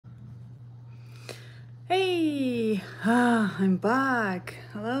Hey, I'm back.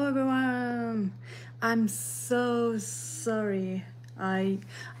 Hello, everyone. I'm so sorry. I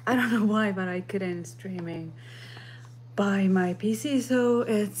don't know why, but I couldn't streaming by my PC, so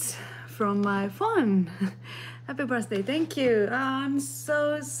it's from my phone. Happy birthday! Thank you. I'm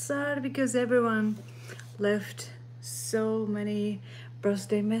so sad because everyone left so many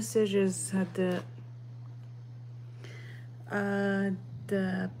birthday messages at the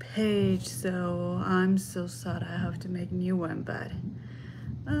page, so I'm so sad I have to make new one, but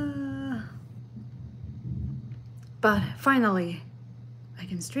finally I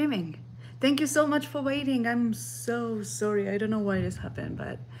can streaming. Thank you so much for waiting. I'm so sorry. I don't know why this happened,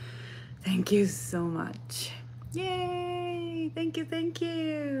 but thank you so much. Yay! Thank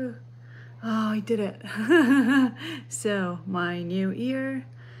you. Oh, I did it. So my new year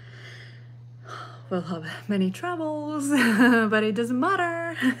will have many troubles, but it doesn't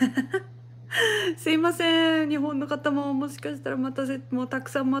matter. すいません、日本の方ももしかしたらもうたく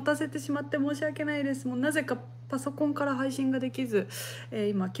さん待たせてしまって申し訳ないです。もうなぜかパソコンから配信ができず、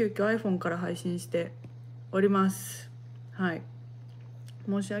今急遽 iPhone から配信しております。はい。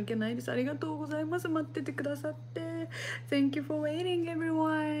申し訳ないです。ありがとうございます。待っててくださって。Thank you for waiting,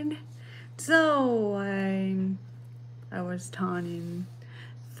 everyone. So I was turning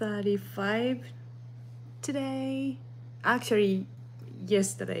 35 today. Actually,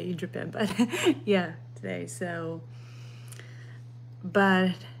 yesterday in Japan, but yeah, today. So,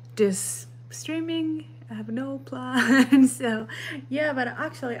 but this streaming, I have no plan. So, yeah, but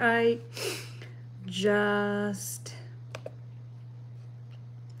actually, I just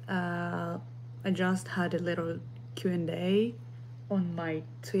had a little Q&A on my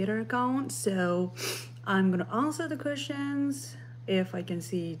Twitter account. So, I'm gonna answer the questions if I can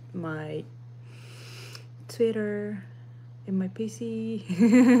see my Twitter in my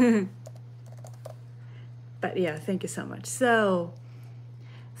PC. But yeah, thank you so much. So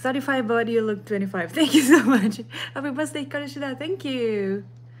 35 but you look 25. Thank you so much. Happy birthday, Hikaru Shida. Thank you.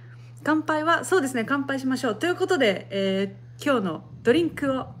 乾杯はそうですね、乾杯しましょうということで、今日のドリン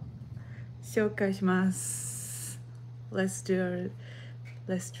クを紹介します。Let's drink.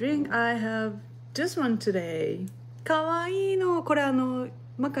 I have this one today. かわいいの。これ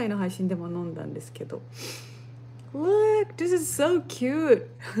魔界の配信でも飲んだんですけど。Look, this is so cute.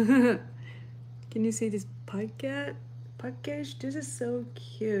 Can you see this package? This is so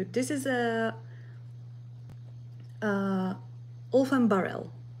cute. This is a orphan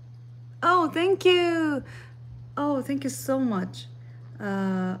barrel. Oh, thank you. Oh, thank you so much.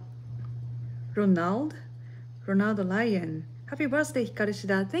 Ronaldo Lion. Happy birthday, Hikaru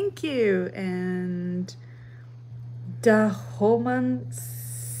Shida. Thank you. And the Homan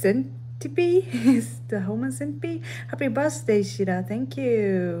Centipede. Happy birthday, Shida. Thank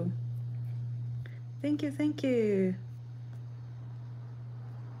you. Thank you.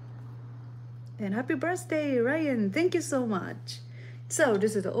 And happy birthday, Ryan. Thank you so much. So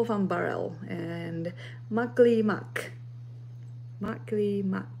this is the orphan barrel and Mackley Mac.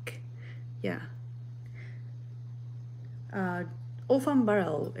 Yeah. Orphan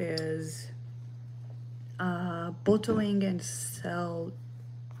barrel is bottling and sell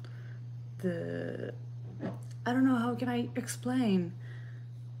the, I don't know, how can I explain?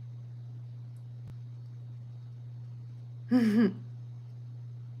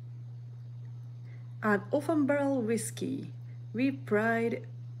 At Orphan Barrel Whiskey, we pride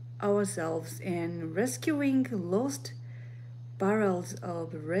ourselves in rescuing lost barrels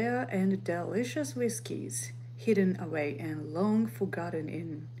of rare and delicious whiskeys hidden away and long forgotten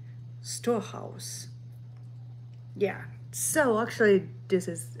in storehouse. Yeah, so actually this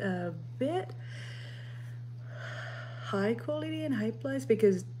is a bit high quality and high price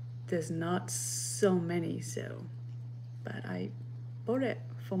because there's not so many, so but I bought it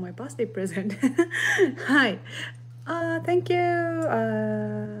for my birthday present. Hi. Thank you.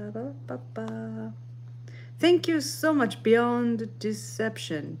 Thank you so much. Beyond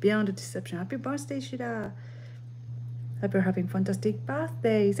Deception. Happy birthday, Shida. Hope you're having fantastic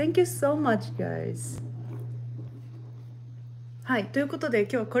birthday. Thank you so much, guys. はい、ということで今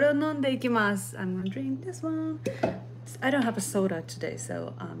日はこれを飲んでいきます。I'm gonna drink this one. I don't have a soda today,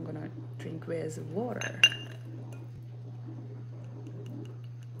 so I'm gonna drink with water.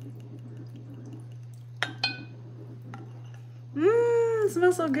 It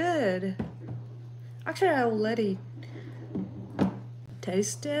smells so good. Actually, I already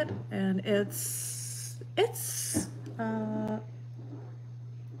tasted, and it's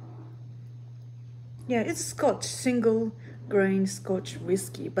Scotch, single grain Scotch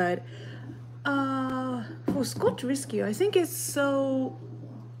whiskey, but for Scotch whiskey, I think it's so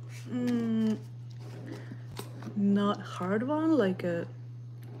not hard one, like a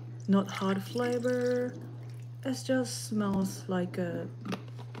not hard flavor. It just smells like a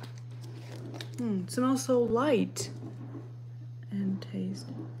smells so light and taste.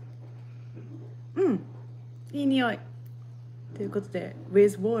 いい匂いということで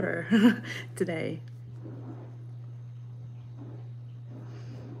with water today.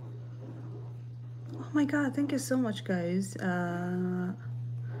 Oh my god, thank you so much, guys.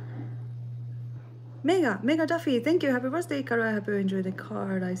 Mega Duffy, thank you. Happy birthday, Hikaru. I hope you enjoy the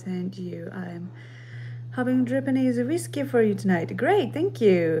card I sent you. I'm having Japanese whiskey for you tonight. Great, thank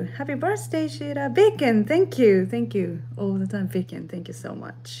you. Happy birthday, Shida. Bacon, thank you. Thank you. All the time, Bacon. Thank you so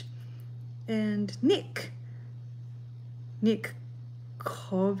much. And Nick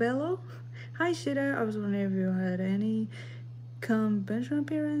Covello. Hi, Shida. I was wondering if you had any convention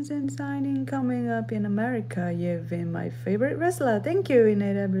appearance and signing coming up in America. You've been my favorite wrestler. Thank you. In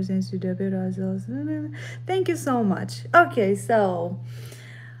it ever since you debuted as well. Thank you so much. Okay, so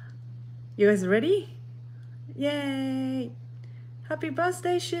you guys ready? Yay! Happy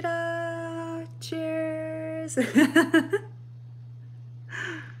birthday, Shida! Cheers!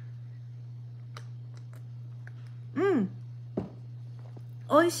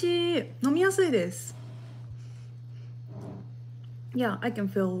 美味しい。飲みやすいです。Yeah, I can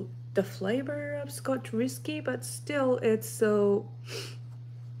feel the flavor of Scotch whiskey, but still it's so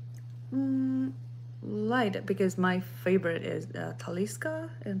light because my favorite is Taliska,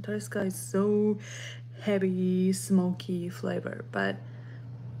 and Taliska is so heavy, smoky flavor, but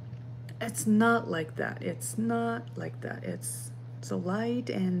it's not like that. It's not like that. It's so light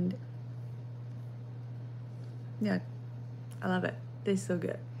and yeah, I love it. Tastes so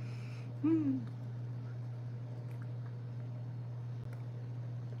good.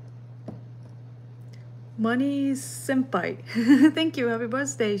 Money Senpai. Thank you. Happy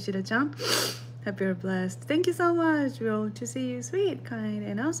birthday, Shida-chan. Happy you're blessed. Thank you so much. Well, to see you, sweet, kind,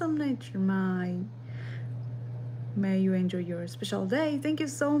 and awesome nature. May you enjoy your special day. Thank you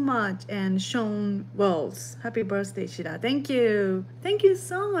so much. And Sean Wells. Happy birthday, Shida. Thank you. Thank you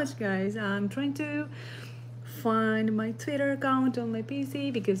so much, guys. I'm trying to find my Twitter account on my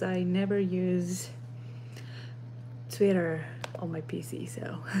PC because I never use Twitter on my PC,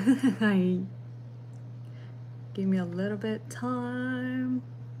 so give me a little bit time.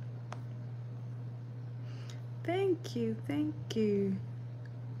 Thank you.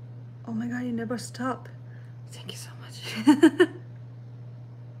 Oh my god, you never stop. Thank you so much.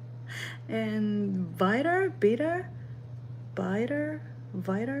 And Viter.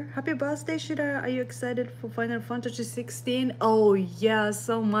 Happy birthday, Shida. Are you excited for Final Fantasy 16? Oh yeah,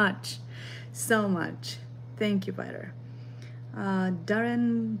 so much. Thank you, Viter.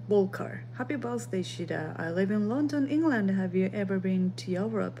 Darren Walker. Happy birthday, Shida. I live in London, England. Have you ever been to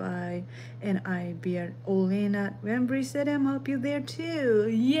Europe? I be all in at Wembley Stadium. Hope you're there too.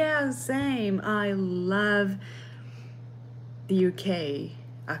 Yeah, same. I love the UK,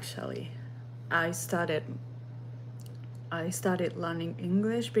 actually. I started learning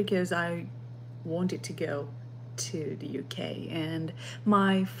English because I wanted to go to the UK, and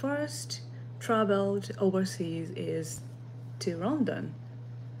my first travel overseas is to London.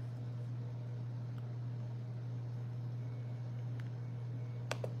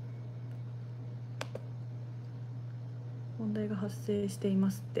 Monday が発生していま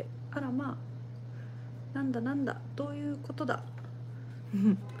すって。あらまあ。なんだ。どういうことだ。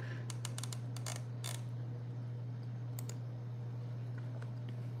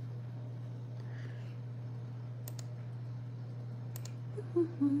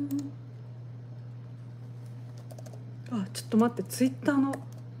あ、ちょっと待って、ツイッターの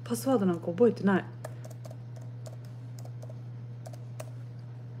パスワードなんか覚えてない。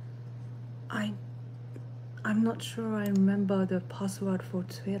I'm not sure I remember the password for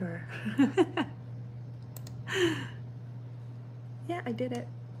Twitter. Yeah, I did it.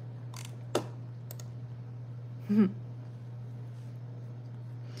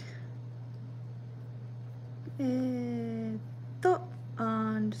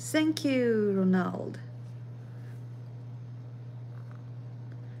 And thank you, Ronald.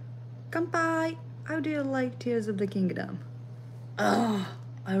 Kanpai! How do you like Tears of the Kingdom? Oh,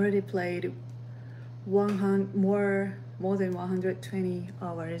 I already played more than 120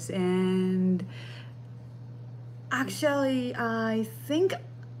 hours, and actually I think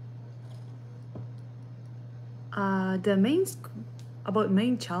the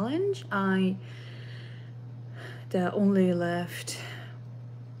main challenge, the only left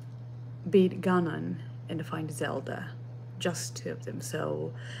beat Ganon and find Zelda, just two of them.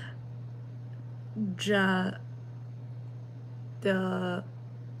 So the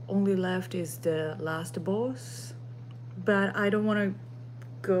only left is the last boss, but I don't want to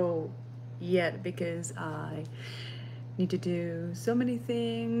go yet because I need to do so many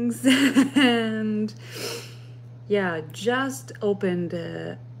things. And yeah, just opened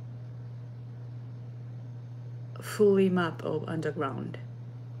the fully map of underground.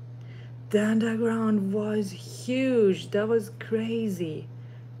 The underground was huge. That was crazy.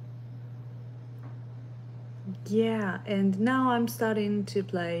 Yeah, and now I'm starting to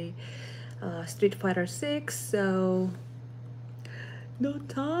play Street Fighter 6, so no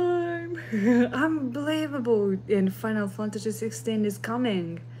time. Unbelievable. And Final Fantasy 16 is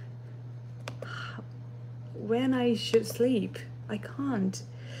coming. When I should sleep, I can't.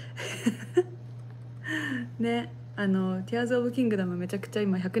 ね、Tears of Kingdom めちゃくちゃ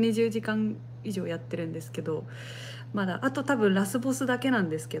今120時間以上やってるんですけど、まだあと多分ラスボスだけなん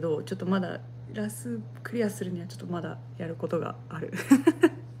ですけど、ちょっとまだラスクリアするにはちょっとまだやることがある。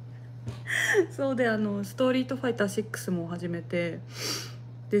そうでストリートファイター6も始めて、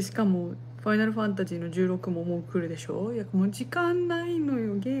でしかもファイナルファンタジーの16ももう来るでしょ。いやもう時間ないの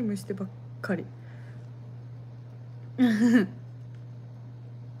よ、ゲームしてばっかり。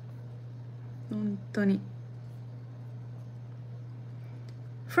本当に。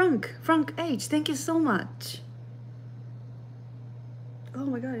Frank H, thank you so much. Oh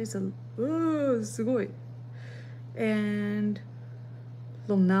my god, it's a... Oh, すごい。And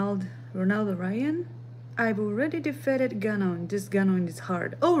Ronaldo Ryan, I've already defeated Ganon. This Ganon is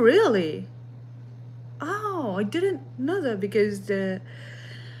hard. Oh, really? Oh, I didn't know that because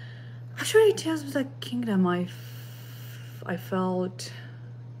actually Tears of the Kingdom, I felt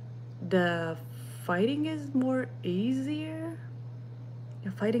the fighting is more easier.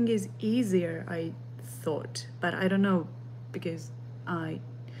 Yeah, fighting is easier, I thought, but I don't know because I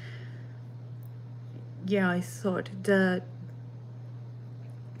thought the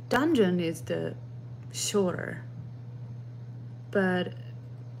dungeon is the shorter, but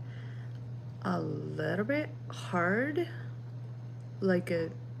a little bit hard. Like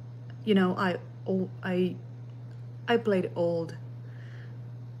I played all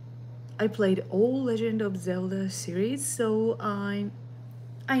Legend of Zelda series, so I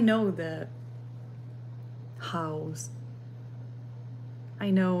know the house.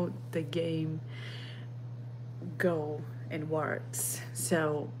 I know the game go and works,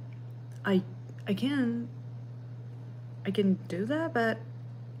 so I can do that. But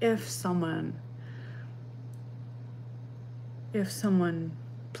if someone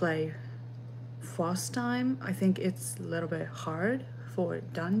play first time, I think it's a little bit hard for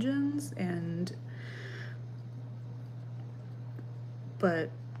dungeons, but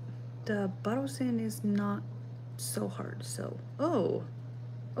the battle scene is not so hard. So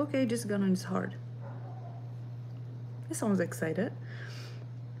okay, this Ganon is hard. This sounds excited.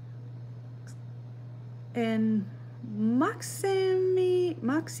 And Maximi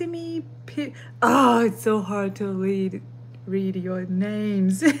it's so hard to read your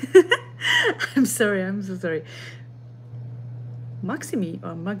names. I'm so sorry. Maximi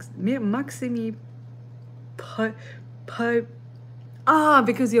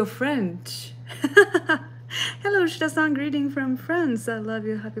because you're French. Hello, Shida-san, greeting from France. I love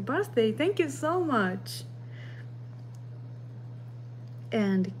you. Happy birthday. Thank you so much.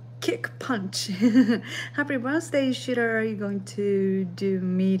 And kick punch. Happy birthday, Shida. Are you going to do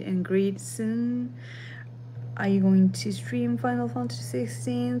meet and greet soon? Are you going to stream Final Fantasy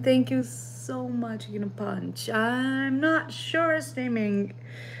 16? Thank you so much, Punch. I'm not sure streaming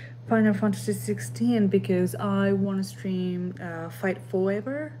Final Fantasy 16 because I want to stream Fight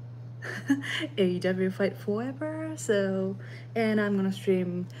Forever. AEW Fight Forever. So, and I'm gonna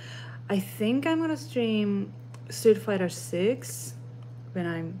stream, I think I'm gonna stream Street Fighter 6 when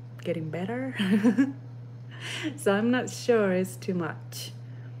I'm getting better. So I'm not sure, it's too much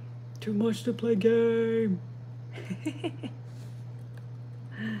to play game.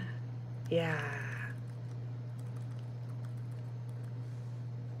 Yeah.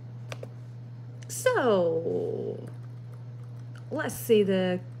 So let's see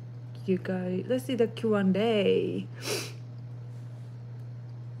the Q&A.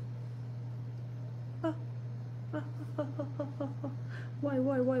 Why?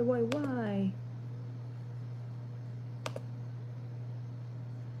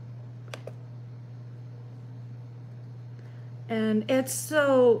 And it's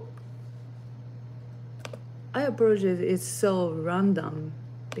so, I apologize, it's so random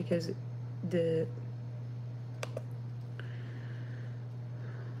because the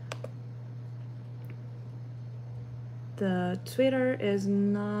Twitter is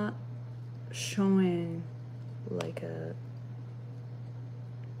not showing like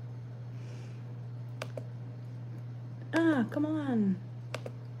Ah, come on.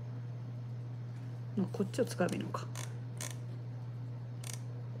 こっちを使えばいいのか。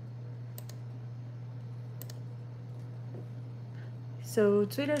So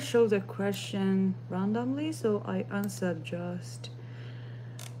Twitter shows a question randomly, so I answered just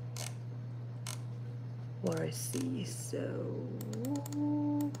what I see. So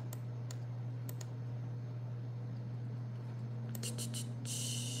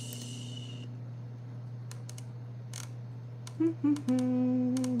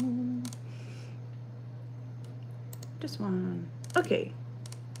this one. Okay,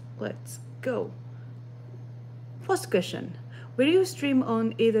 let's go. First question. Will you stream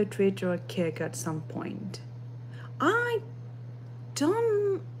on either Twitch or Kick at some point? I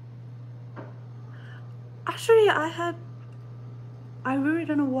don't... Actually, I really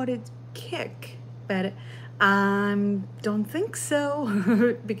don't know what is Kick, but don't think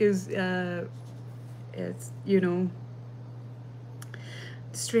so because it's, you know,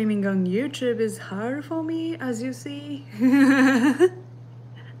 streaming on YouTube is hard for me, as you see.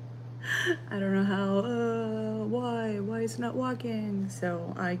 I don't know how, why it's not working.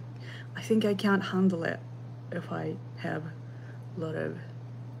 So I think I can't handle it if I have a lot of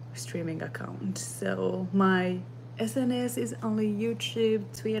streaming accounts. So my SNS is only YouTube,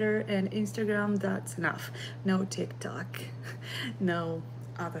 Twitter, and Instagram. That's enough. No TikTok, no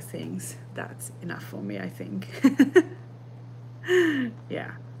other things. That's enough for me, I think.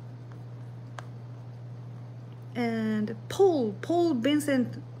 Yeah. And Paul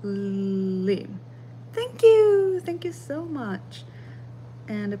Vincent Lim. Thank you so much.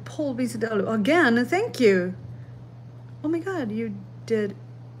 And Paul Vincent again, thank you. Oh my god, you did.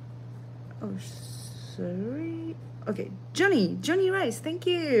 Oh, sorry. Okay, Johnny Rice, thank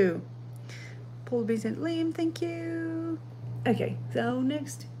you. Paul Vincent Lim, thank you. Okay, so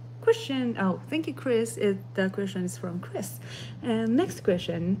next question. Oh, thank you, Chris. The question is from Chris. And next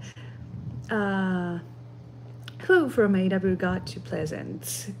question. Who from AW got you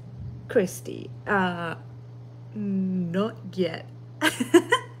presents? Christy. Not yet.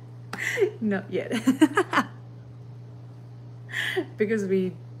 Not yet. Because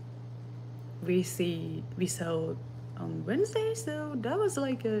we saw on Wednesday, so that was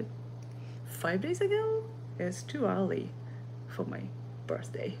like 5 days ago. It's too early for my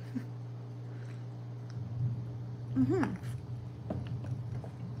birthday.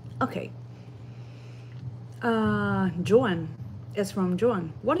 Okay. Joan. It's from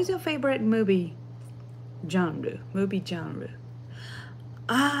Joan. What is your favorite movie genre?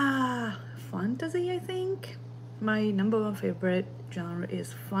 Fantasy, I think. My #1 favorite genre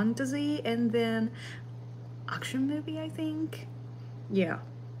is fantasy, and then action movie, I think. Yeah.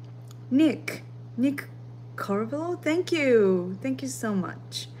 Nick Carville, thank you so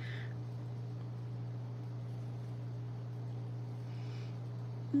much.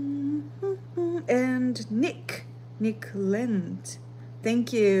 And Nick Lent,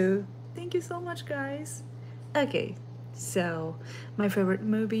 thank you so much, guys. Okay, so my favorite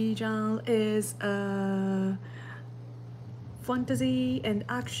movie genre is fantasy and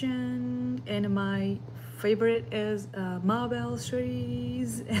action, and my favorite is Marvel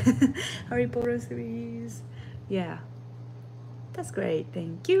series, Harry Potter series. Yeah, that's great,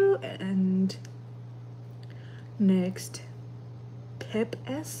 thank you. And next, Pep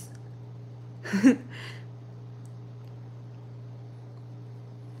S.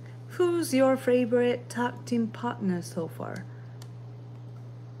 Who's your favorite tag team partner so far?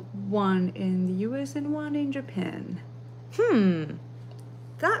 One in the US and one in Japan.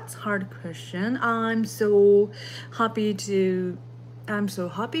 That's a hard question. I'm so happy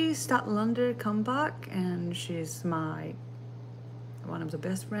Statlander come back, and she's my one of the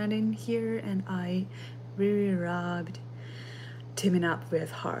best friend in here, and I really loved teaming up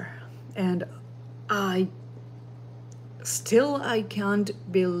with her. And I can't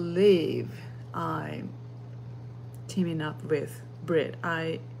believe I'm teaming up with Brit.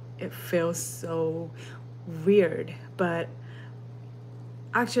 It feels so weird, but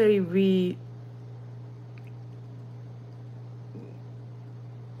actually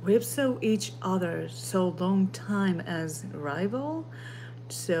we've saw each other so long time as rival,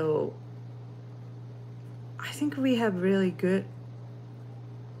 so I think we have really good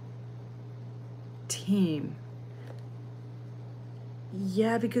team.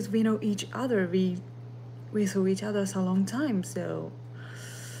 Yeah, because we know each other. We saw each other so long time, so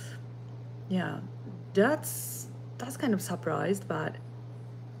yeah, that's kind of surprised, but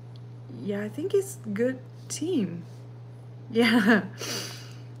yeah, I think it's good team. Yeah.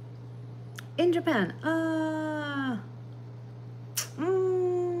 In Japan, I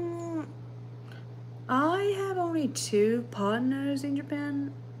have only only 2 partners in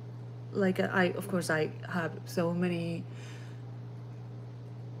Japan. Like of course I have so many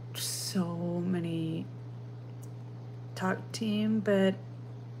tag team, but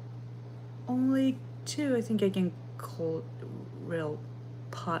only 2 I think I can call real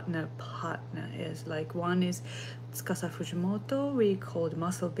partner is like one is Tsukasa Fujimoto, we called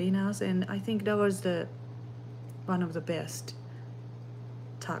Muscle Venus, and I think that was the one of the best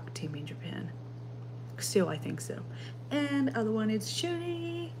tag team in Japan. Still, I think so. And other one is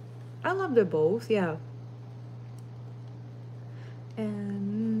Shuri. I love them both, yeah.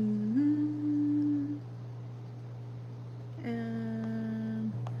 And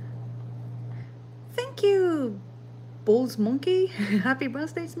thank you, Bulls Monkey. Happy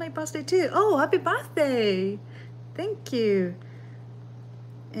birthday! It's my birthday too. Oh, happy birthday! Thank you.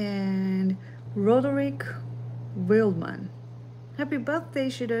 And Roderick Wildman. Happy birthday,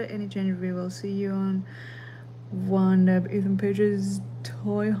 Shida. Any change, we will see you on one of Ethan Page's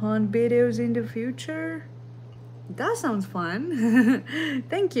toy hunt videos in the future. That sounds fun.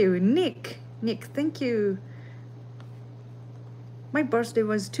 Thank you, Nick. Thank you. My birthday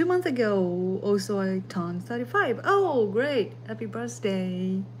was 2 months ago. Also, I turned 35. Oh, great. Happy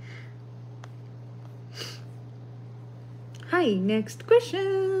birthday. Hi, next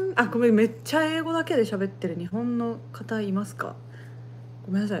question. あ、ごめん、めっちゃ英語だけで喋ってる日本の方いますか？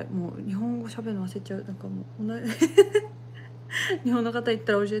ごめんなさい、もう日本語喋るの忘れちゃう。なんかもう日本の方いっ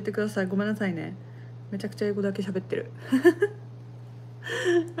たら教えてください。ごめんなさいね。めちゃくちゃ英語だけ喋ってる。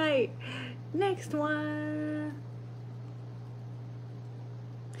はい、next one.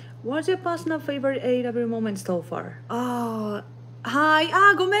 What's your personal favorite AW moment so far? はい。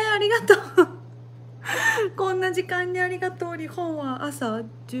ごめん、ありがとう。こんな時間にありがとう。日本は朝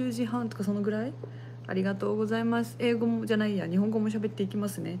10時半とかそのぐらい。ありがとうございます。英語もじゃないや、日本語も喋っていきま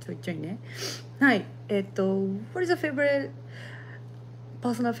すね。ちょいちょいね。はい。What is the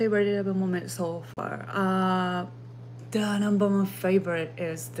personal favorite AW moment so far? The number one favorite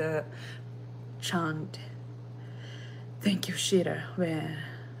is the chant. Thank you, Shida. When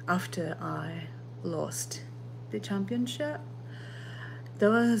after I lost the championship, that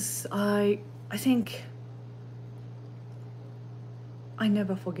was I think I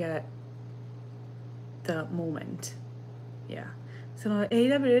never forget the moment. Yeah. その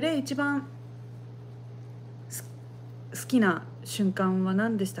AW で一番好きな瞬間は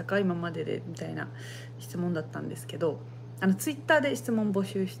何でしたか今まででみたいな質問だったんですけど、ツイッターで質問募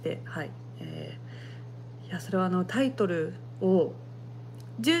集して、はい、いやそれはタイトルを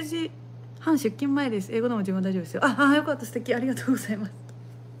10時半出勤前です。英語でも自分大丈夫ですよ。よかった、素敵、ありがとうございます。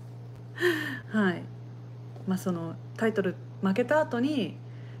はい。まあそのタイトル負けた後に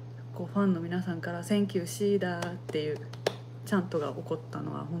こうファンの皆さんから「Thank you, Shida」っていうチャントが起こった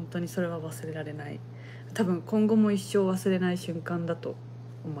のは本当にそれは忘れられない。多分今後も一生忘れない瞬間だと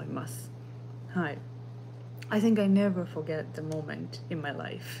思います。はい。I think I never forget the moment in my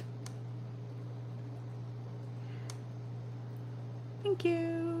life. Thank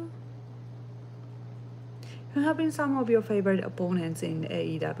you. Who have been some of your favorite opponents in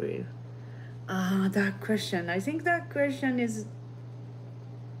AEW? That question. I think that question is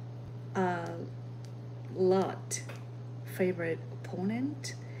a lot. Favorite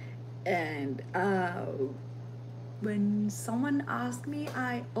opponent, and when someone asks me,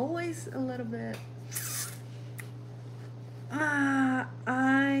 I always a little bit. I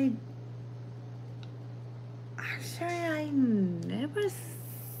never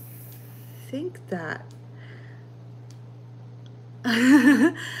think that.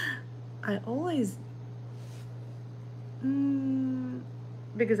 I always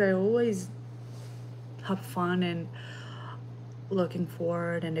because I always have fun and looking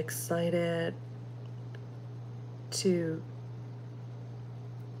forward and excited to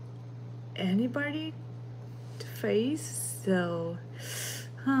anybody to face, so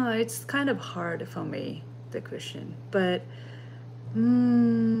it's kind of hard for me, the question, but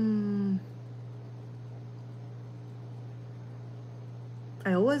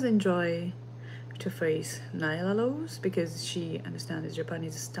I always enjoy to face Nyla Rose because she understands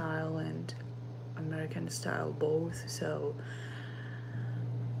Japanese style and American style both, so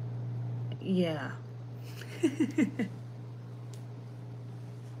yeah.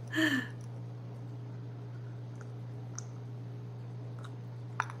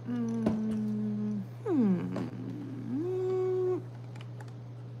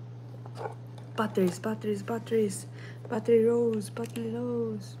 Batteries, battery rolls,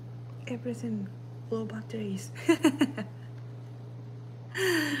 everything, low batteries.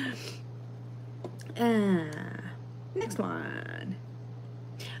 Next one.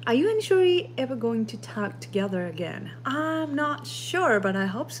 Are you and Shuri ever going to tag together again? I'm not sure, but I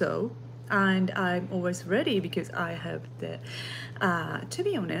hope so. And I'm always ready because I have the, to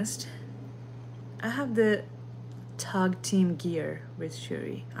be honest, I have the tag team gear with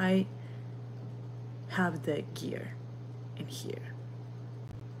Shuri. I have the gear in here,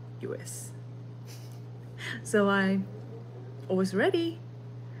 US. So I'm always ready.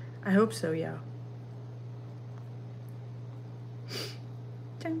 I hope so, yeah.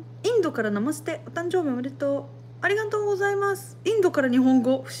 じゃん。インドからナマステ、お誕生日おめでとう。ありがとうございます。インドから日本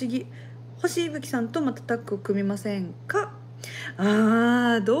語、不思議。星いぶきさんとまたタッグを組みませんか？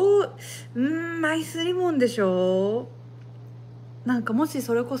マイスリモンでしょ。なんかもし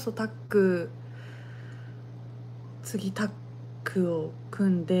それこそタッグ、次タッグを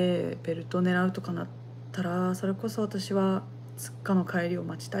組んでベルトを狙うとかなったら、それこそ私はつっかの帰りを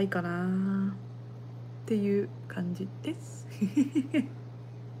待ちたいかなっていう感じです。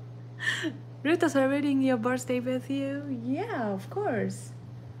Ruta celebrating your birthday with you? Yeah, of course.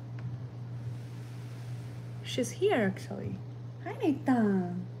 She's here actually. Hi,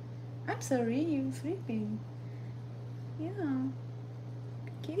 Nathan. I'm sorry, you're sleeping. Yeah.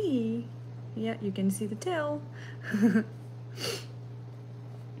 Kitty. Yeah, you can see the tail.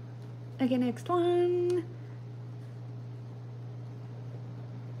 Okay, next one.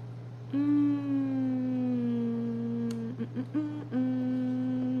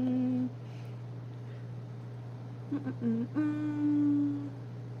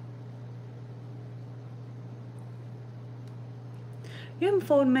 You haven't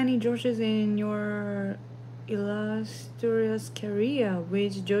fought many Joshes in your illustrious career.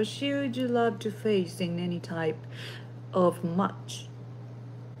 Which Joshi would you love to face in any type of match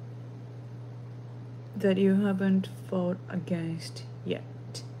that you haven't fought against yet?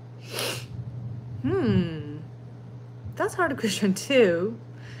 That's a hard question too.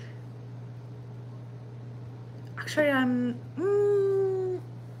 Actually, I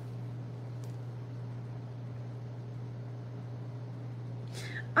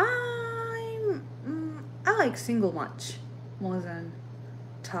like single match more than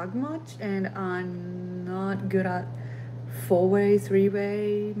tag match, and I'm not good at 4-way,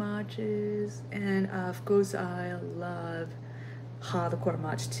 3-way matches, and of course I love hardcore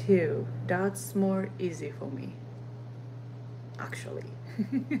match too. That's more easy for me, actually.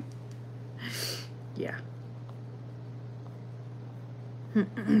 Yeah.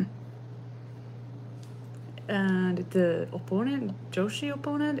 And the opponent, Joshi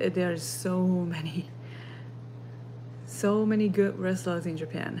opponent, there's so many good wrestlers in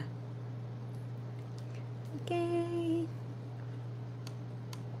Japan. Okay.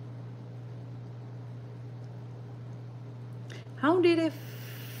 How did it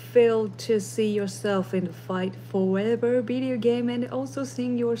feel to see yourself in the Fight Forever video game and also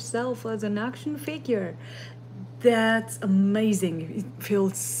seeing yourself as an action figure? That's amazing. It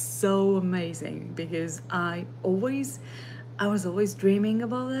feels so amazing because I was always dreaming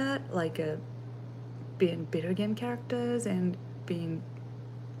about that, like being video game characters and being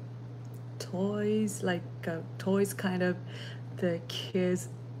toys, like toys kind of the kids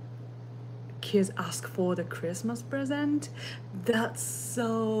ask for the Christmas present. That's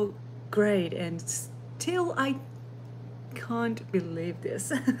so great, and still I can't believe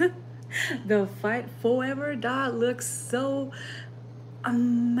this. The Fight Forever, that looks so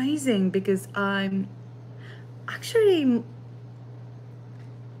amazing because I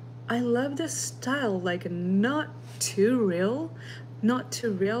love the style, like not too real.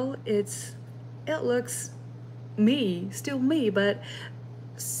 It looks still me, but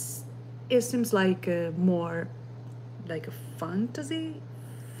it seems like more like a fantasy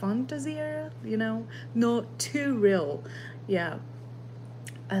era, you know, not too real. Yeah,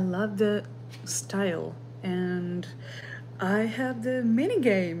 I love the style, and I have the mini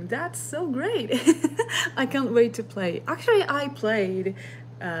game. That's so great. I can't wait to play. Actually, I played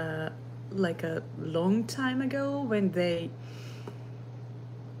like a long time ago when they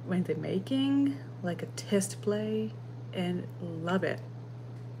making like a test play, and love it.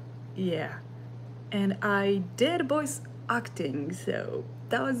 Yeah, and I did voice acting, so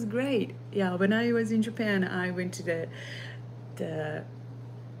that was great. Yeah, when I was in Japan, I went to the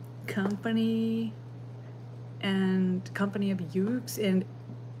company of Ukes, and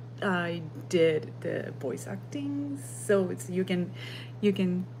I did the voice acting, so it's you can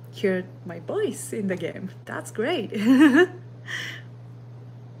hear my voice in the game. That's great.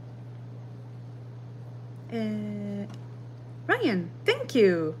 Ryan, thank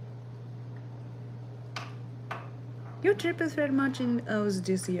you. Your trip is very much in Oz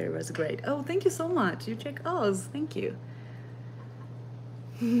this year was great. Oh, thank you so much. You check Oz. Thank you.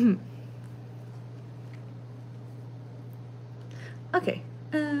 Okay.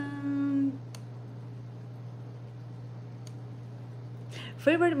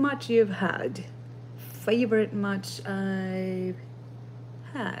 Favorite match you've had? Favorite match I've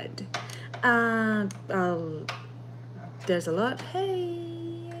had? There's a lot.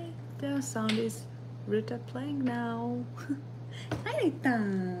 Hey, the sound is Rita playing now. Hi,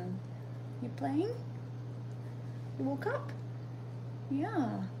 Rita. You playing? You woke up?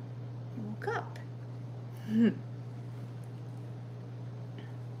 Yeah, you woke up.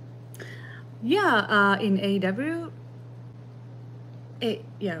 Yeah, in AEW,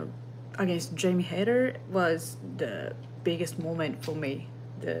 against Jamie Hayter was the biggest moment for me,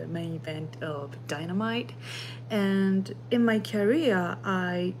 the main event of Dynamite. And in my career,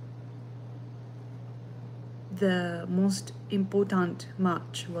 the most important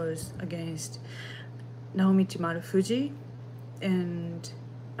match was against Naomi Marufuji and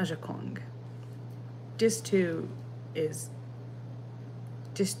Aja Kong. This two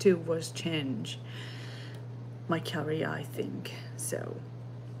was change my career, I think. So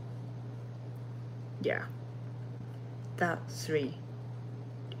yeah, that three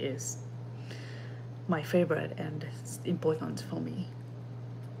is my favorite and important for me.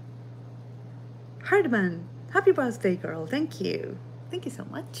 Hardman, happy birthday, girl. Thank you so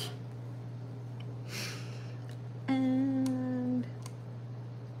much. And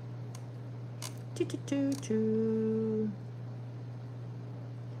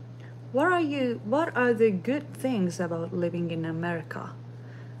what are the good things about living in America?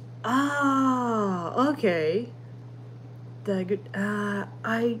 Okay. The good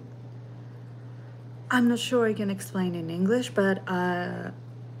I'm not sure I can explain in English, but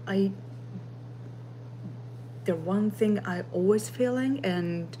the one thing I always feeling,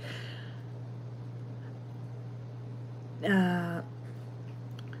 and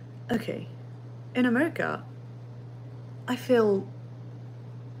okay, in America, I feel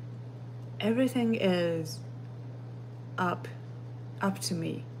everything is up to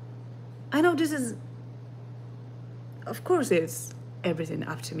me. I know this is, of course, it's everything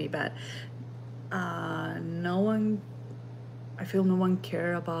up to me, but I feel no one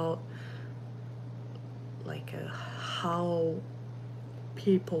care about like how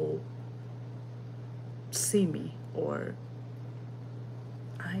people see me, or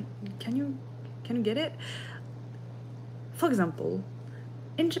can you get it? For example,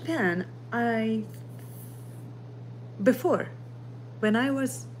 in Japan, before, when I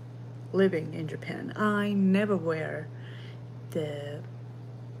was living in Japan, I never wear the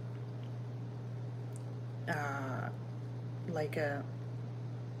like a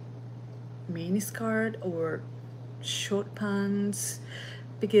mini skirt or short pants,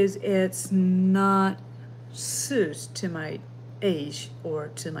 because it's not suits to my age or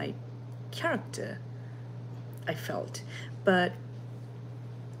to my character, I felt. But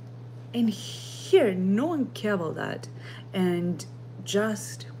in here, no one care about that, and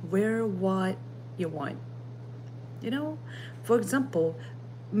just wear what you want. You know, for example,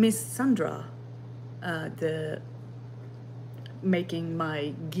 Miss Sandra, the making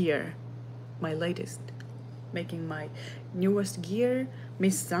my gear, my latest, making my newest gear,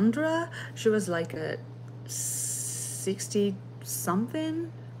 Miss Sandra, she was like a 60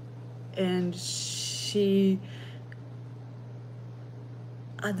 something, and she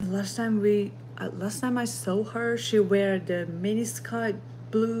last time I saw her, she wear the mini skirt,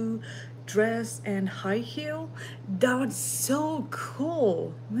 blue dress and high heel. That was so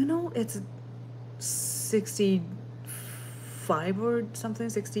cool. You know, it's 65 or something,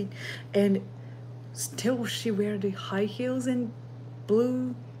 60, and still she wear the high heels and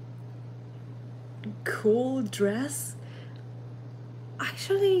blue cool dress.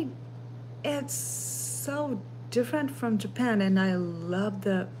 Actually, it's so different from Japan, and I love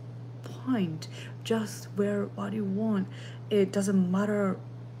the point. Just wear what you want. It doesn't matter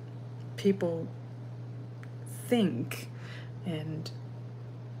people think. And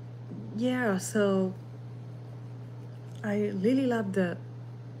yeah, so I really love the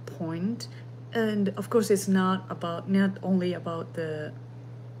point. And of course, it's not only about the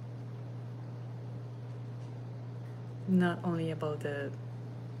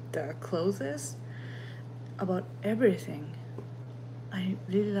clothes, about everything. I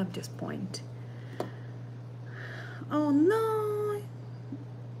really love this point. Oh no,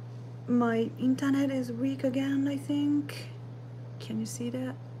 my internet is weak again, I think. Can you see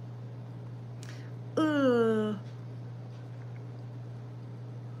that?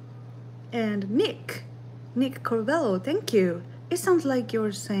 And Nick Corvello, thank you. It sounds like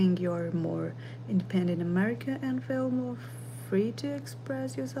you're saying you're more independent in America and feel more free to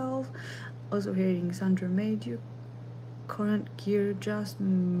express yourself. Also, hearing Sandra made your current gear just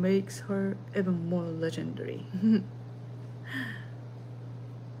makes her even more legendary.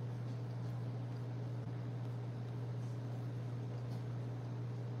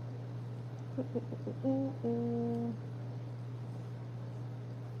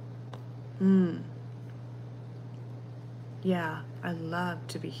 Yeah, I love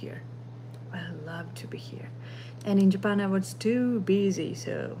to be here. I love to be here. And in Japan, I was too busy,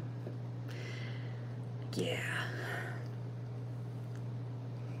 so yeah.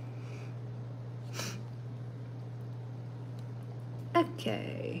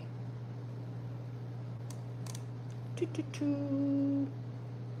 Okay.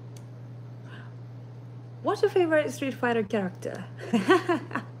 What's your favorite Street Fighter character?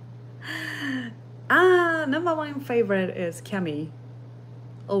 Number one favorite is Cammy.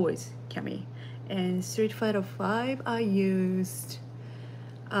 Always Cammy. And Street Fighter 5, I used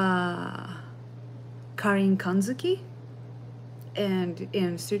Karin Kanzuki. And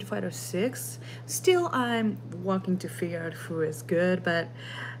in Street Fighter 6, still I'm working to figure out who is good, but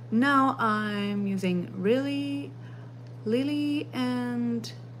now I'm using Lily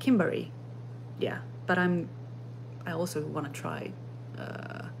and Kimberly. Yeah, but I also want to try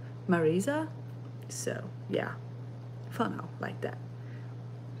Marisa, so yeah, for now, like that.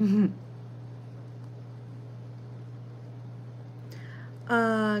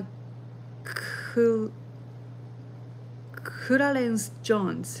 Clarence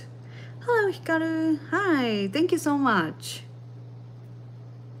Jones. Hello, Hikaru. Hi, thank you so much.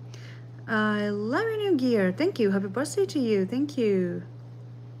 I love your new gear. Thank you. Happy birthday to you. Thank you.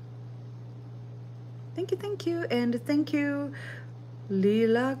 Thank you. And thank you,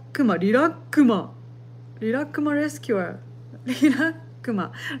 Rilakkuma Rescuer.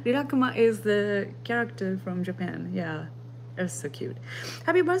 Rilakkuma is the character from Japan. Yeah, that's so cute.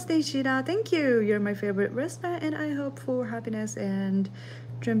 Happy birthday, Shida. Thank you. You're my favorite wrestler, and I hope for happiness and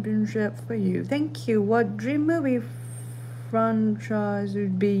championship for you. Thank you. What dream movie franchise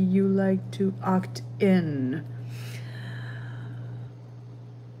would be you like to act in?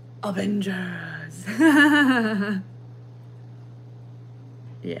 Avengers.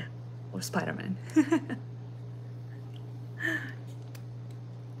 Yeah, or Spider-Man.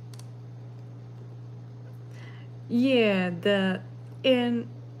 Yeah, in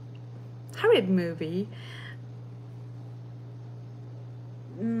Harriet movie,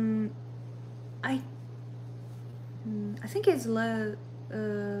 I think it's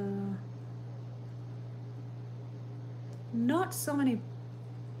not so many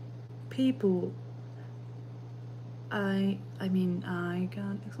people. I mean I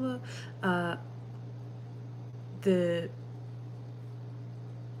can't explore the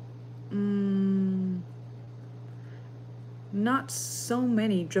not so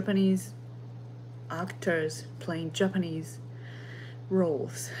many Japanese actors playing Japanese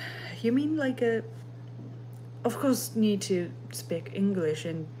roles. You mean like of course need to speak English,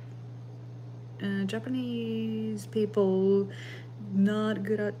 and Japanese people not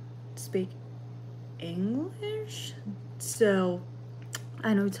good at speak English, so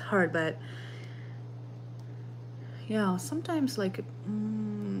I know it's hard, but yeah, sometimes like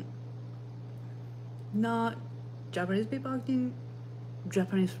not Japanese people acting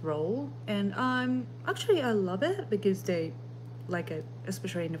Japanese role, and actually I love it because they like it,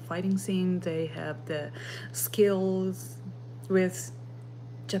 especially in the fighting scene, they have the skills with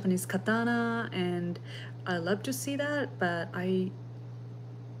Japanese katana, and I love to see that, but I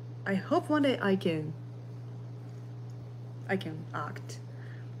hope one day I can act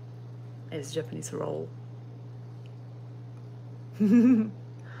as Japanese role.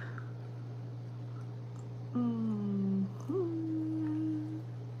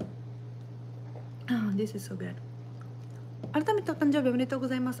 Oh, this is so good. 改めてお誕生日おめでとうご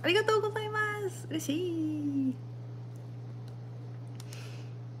ざいます。ありがとうございます。嬉しい。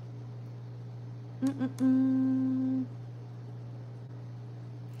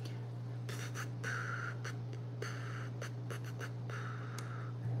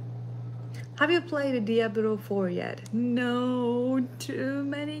Have you played Diablo 4 yet? No, too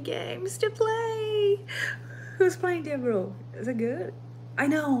many games to play. Who's playing Diablo? Is it good? I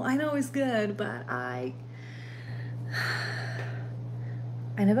know it's good, but I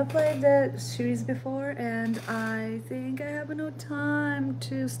never played the series before, and I think I have no time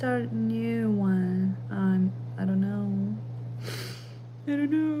to start a new one. I don't know.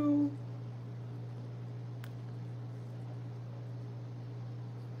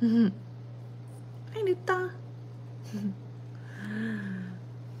 Hi, Nita.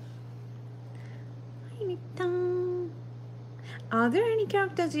 Hi, Nita. Are there any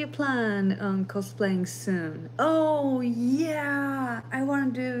characters you plan on cosplaying soon? Oh yeah, I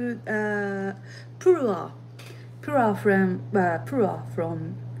want to do Pura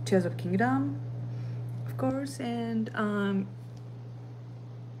from Tears of Kingdom, of course, and I'm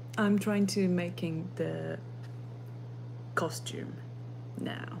trying to making the costume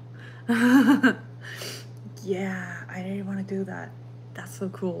now. Yeah, I really want to do that. That's so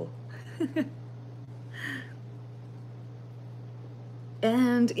cool.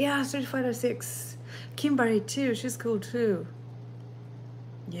 And yeah, Street Fighter 6. Kimberly too, she's cool too.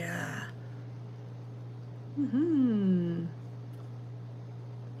 Yeah. Mm-hmm.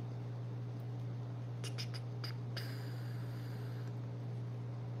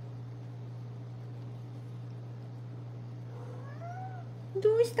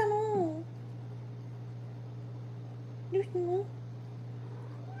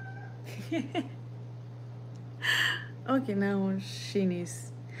 Okay, now she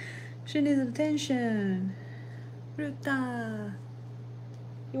needs attention. Ruta,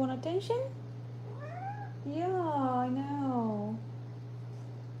 you want attention? Yeah, I know.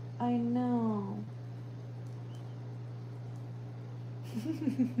 I know.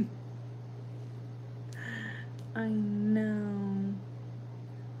 I know.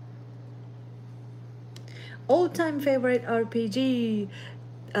 All-time favorite RPG,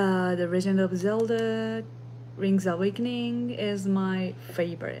 The Legend of Zelda, Rings Awakening is my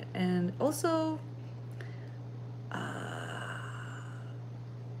favorite, and also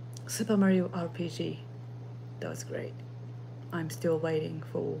Super Mario RPG. That was great. I'm still waiting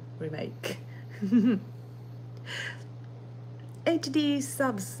for remake. HD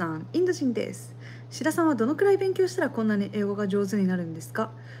サブさん、インド人です。志田さんはどのくらい勉強したらこんなに英語が上手になるんです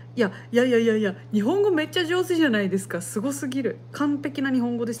か？いや、日本語めっちゃ上手じゃないですか。すごすぎる。完璧な日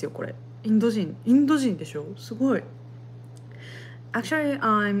本語ですよ、これ。インド人でしょ？すごい。Actually,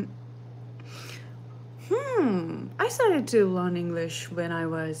 I started to learn English when I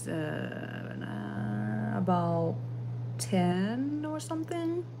was about 10 or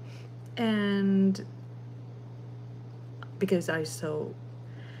something, and because I saw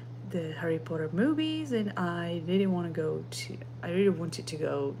the Harry Potter movies and I really wanted to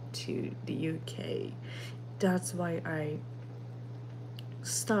go to the UK. That's why I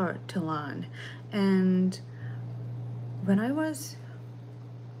start to learn. And when I was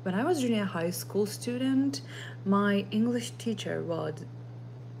junior high school student, my English teacher was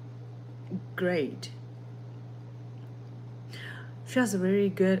great. She has a very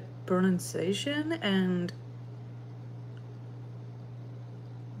good pronunciation, and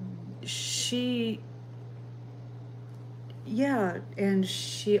she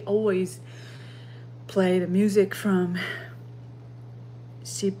always played music from,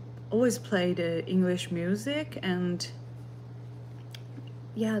 she always played English music, and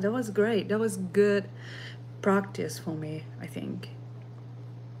yeah, that was great. That was good practice for me, I think.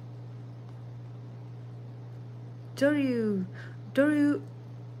 Doru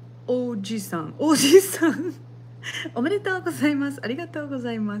おじさんおめでとうございます。ありがとうご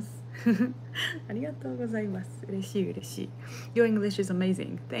ざいます。ありがとうございます。嬉しい。Your English is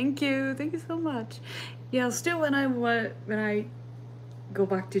amazing. Thank you so much. Yeah, still when I go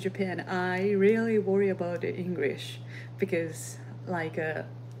back to Japan, I really worry about the English because like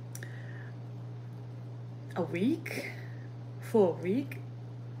for a week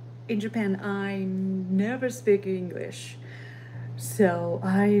in Japan, I never speak English. So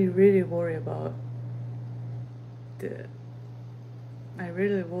I really worry about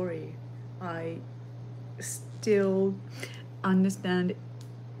I still understand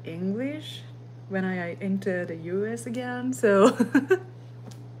English when I enter the US again, so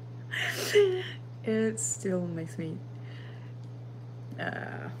it still makes me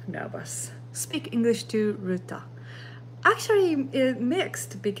nervous. Speak English to Ruta. Actually, it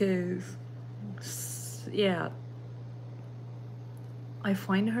mixed because yeah, I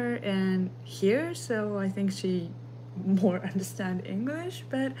find her in here, so I think she more understand English,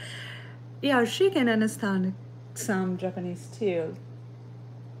 but yeah, she can understand some Japanese too.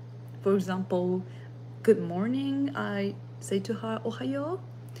 For example, good morning, I say to her ohayo.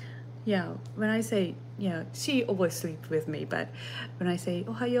 Yeah, when I say, yeah, she always sleeps with me, but when I say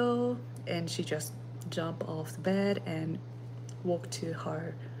ohayo, and she just jump off the bed and walk to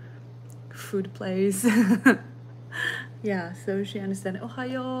her food place. Yeah, so she understands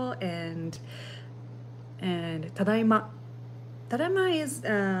ohayo and tadaima. Tadaima is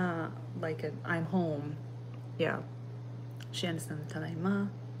like I'm home. Yeah, she understands tadaima,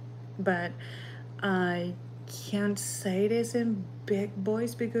 but I can't say this in big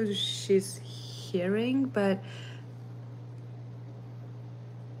voice because she's hearing, but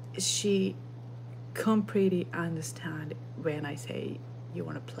she completely understand when I say you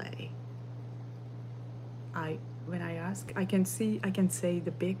want to play. When I ask, I can say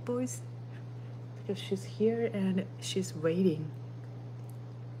the big boys because she's here and she's waiting.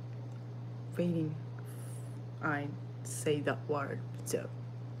 I say that word, so.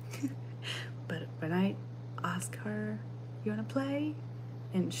 But when I ask her, you wanna play?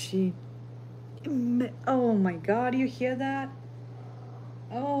 And she, oh my God, you hear that?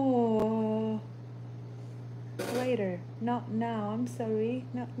 Oh, later, not now, I'm sorry,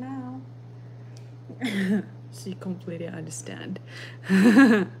 not now. She completely understand.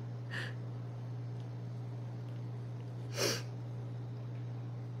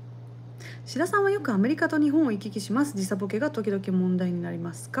 志田さんはよくアメリカと日本を行き来します。時差ボケが時々問題になり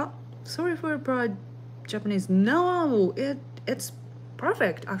ますか？ Sorry for broad Japanese. No, it's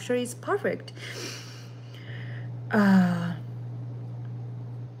perfect. Actually, it's perfect.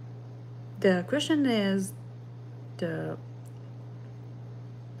 The question is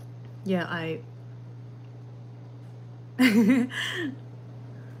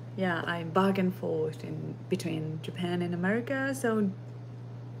I'm back and forth between Japan and America, so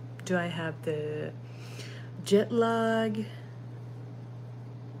do I have the jet lag?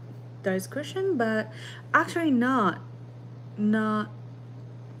 That is question, but actually not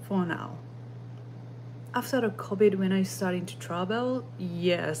for now. After the COVID, when I started to travel,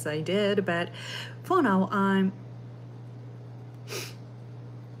 yes, I did, but for now I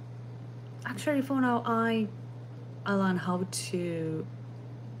learned how to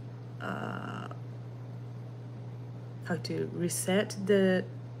reset the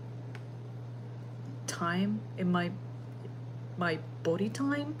time in my body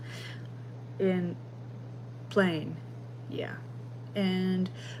time in plane. Yeah, and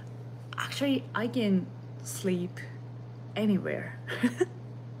actually I can sleep anywhere.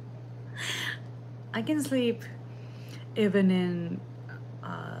 I can sleep even in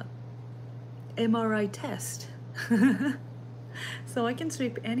MRI test. So I can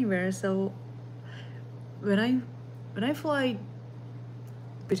sleep anywhere. So when I fly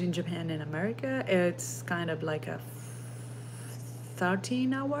between Japan and America, it's kind of like a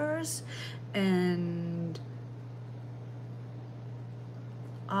 13 hours, and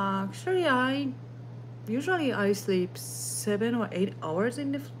actually I sleep 7 or 8 hours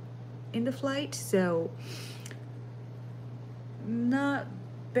in the flight, so not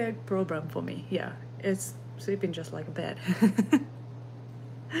big problem for me. Yeah, it's sleeping just like a bed.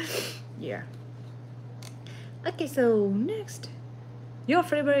 Yeah. Okay, so next, your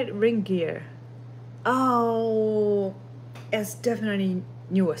favorite ring gear. Oh, it's definitely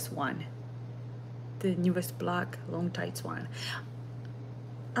newest one, the newest black long tights one.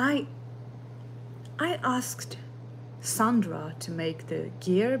 I asked Sandra to make the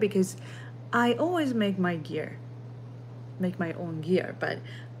gear because I always make my own gear, but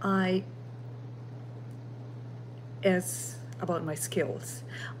it's about my skills.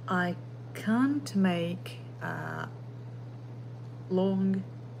 I can't make long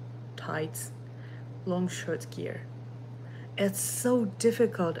tights, long shirt gear. It's so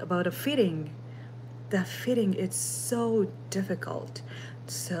difficult about the fitting. The fitting is so difficult.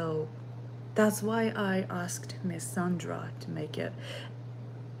 So that's why I asked Miss Sandra to make it.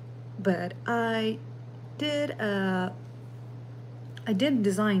 But I did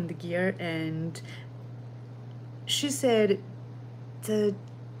design the gear, and she said the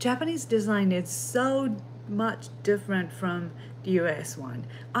Japanese design is so much different from the US one.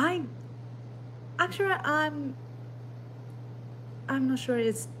 I'm not sure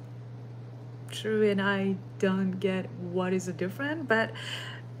it's true, and I don't get what is the difference, but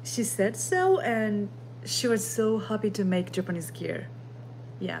she said so, and she was so happy to make Japanese gear.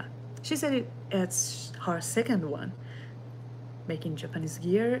 Yeah, she said it's her second one making Japanese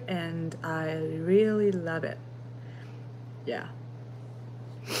gear, and I really love it. Yeah.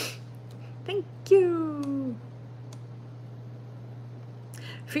 Thank you.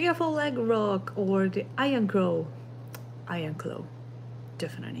 Fearful leg rock or the iron claw? Iron claw,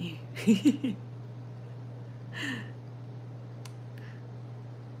 definitely.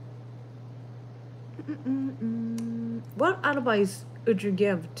 What advice would you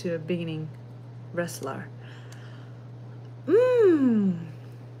give to a beginning wrestler?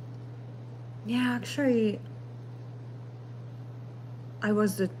 Yeah, actually, I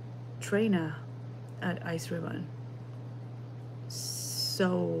was the trainer at Ice Ribbon.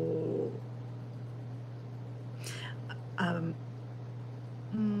 So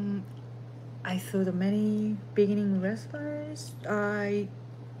I saw the many beginning wrestlers. I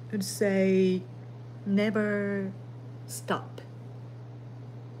would say never stop.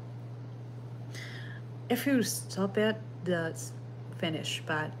 if you stop it, that's finished.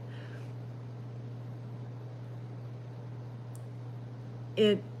 But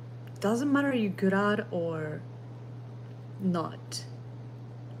it doesn't matter you're good at or not,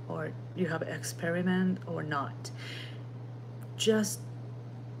 or you have experiment or not. Just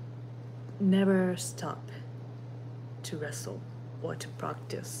never stop to wrestle or to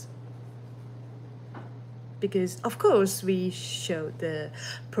practice. Because of course we show the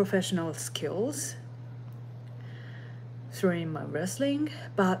professional skills through my wrestling,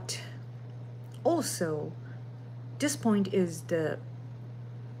 but also this point is the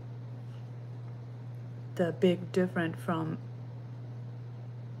big difference from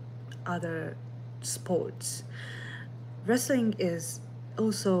other sports. Wrestling is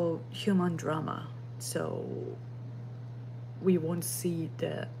also human drama, so we won't see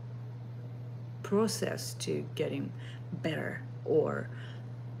the process to getting better, or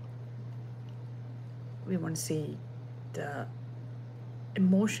we won't see the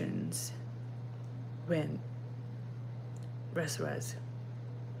emotions when wrestlers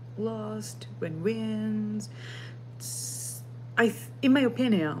lost, when wins. In my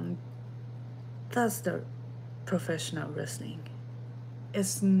opinion, that's the professional wrestling.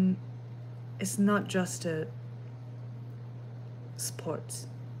 It's not just a sports,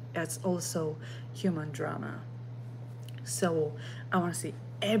 it's also human drama. So I want to see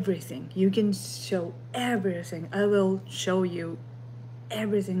everything. You can show everything. I will show you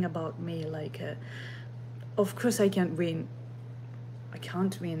everything about me. Like, of course, I can't win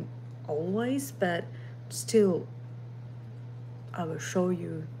always, but still, I will show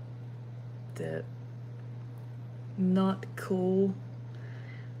you the not cool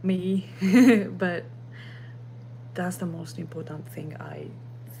me, but that's the most important thing, I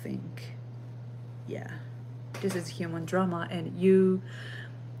think. Yeah, this is human drama, and you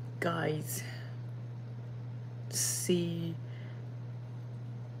guys see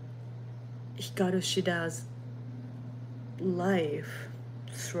Hikaru Shida's life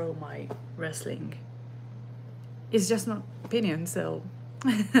through my wrestling. It's just not opinion, so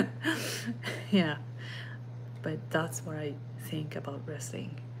yeah, but that's what I think about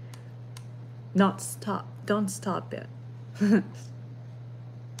wrestling. Don't stop it.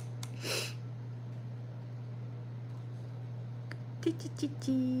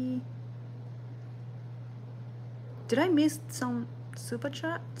 Did I miss some super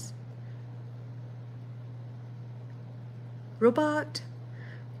chats? Robot?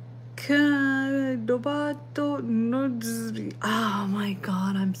 Roboto? No. Oh my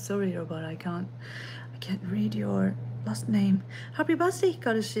god, I'm sorry, Robot. I can't read your last name. Happy birthday,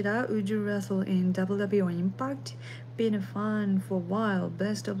 Hikaru Shida. Would you wrestle in WWE or Impact? Been a fan for a while.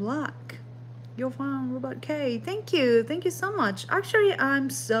 Best of luck. Your fan, Robot K. Thank you so much. Actually, I'm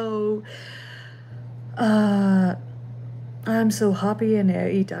so happy in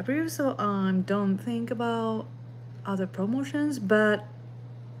AEW, so don't think about other promotions, but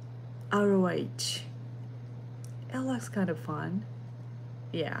ROH, it looks kind of fun.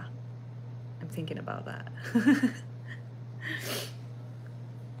 Yeah, I'm thinking about that.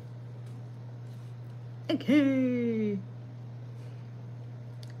 Okay.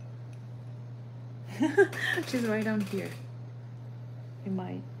 She's right down here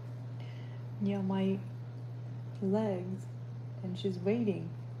near my legs, and she's waiting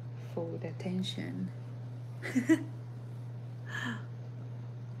for the attention.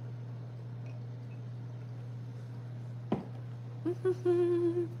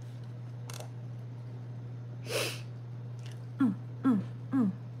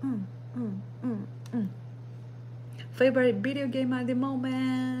 Favorite video game at the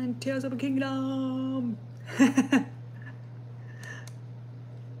moment? Tears of a Kingdom.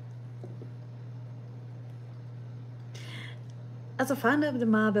 As a fan of the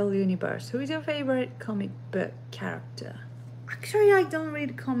Marvel Universe, who is your favorite comic book character? Actually, I don't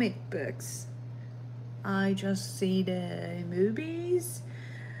read comic books. I just see the movies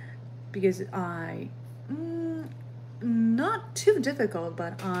because not too difficult,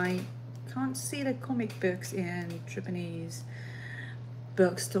 but I can't see the comic books in Japanese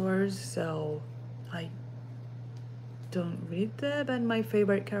bookstores, so I don't read them. But my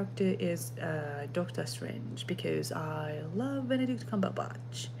favorite character is Doctor Strange because I love Benedict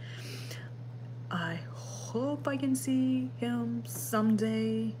Cumberbatch. I hope I can see him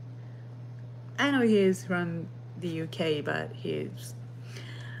someday. I know he is from the UK, but he's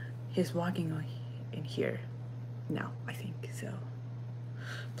working in here now, I think, so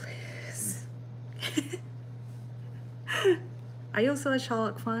please. Are you also a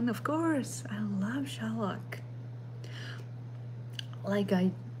Sherlock fan? Of course, I love Sherlock. Like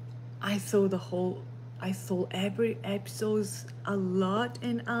I saw the whole I saw every episode a lot,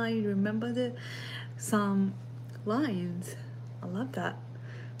 and I remember some lines. I love that.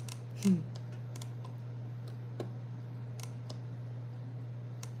 Hmm.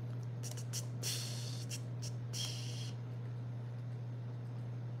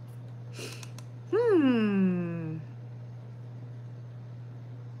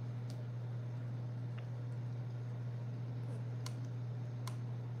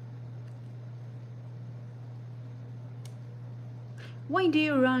 Why do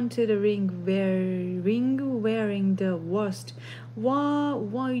you run to the ring wearing the worst?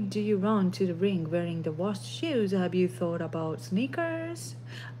 Why do you run to the ring wearing the worst shoes? Have you thought about sneakers?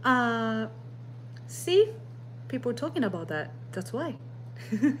 See, people talking about that. That's why.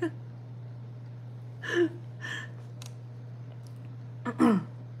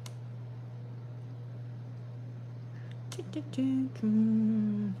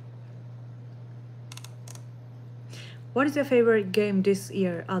 What is your favorite game this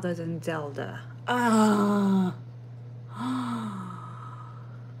year other than Zelda?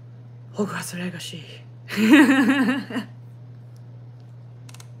 Hogwarts Legacy.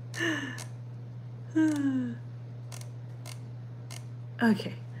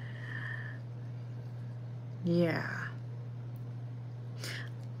 Okay. Yeah.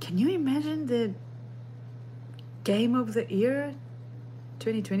 Can you imagine the game of the year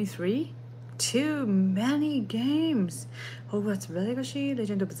 2023? Too many games. Hogwarts Legacy,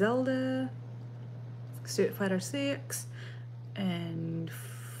 Legend of Zelda, Street Fighter 6, and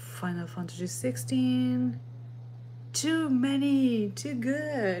Final Fantasy 16. Too many, too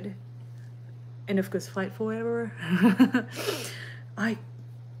good. And of course, Fight Forever. I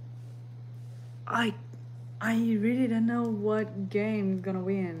really don't know what game gonna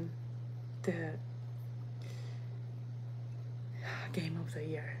win the game of the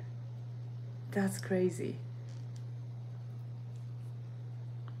year. That's crazy.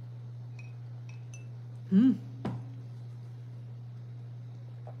 The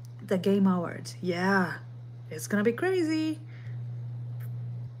Game Awards. Yeah, it's gonna be crazy.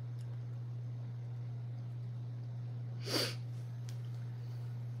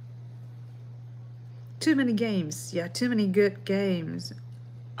 Too many games. Yeah, too many good games.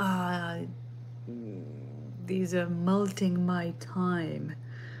 These are melting my time.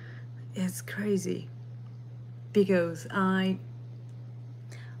 It's crazy because I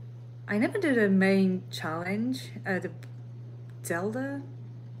never did a main challenge at the Zelda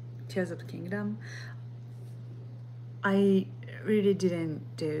Tears of the Kingdom. I really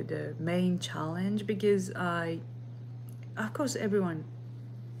didn't do the main challenge because of course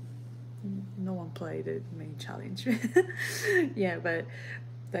no one played the main challenge. Yeah, but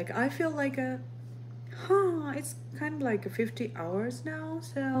like I feel like it's kind of like 50 hours now,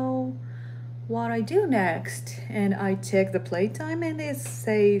 so what I do next, and I check the playtime and it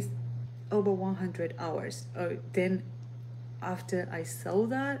says over 100 hours. Then after I saw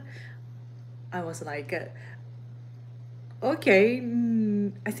that, I was like, okay,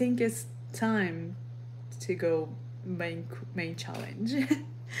 I think it's time to go main challenge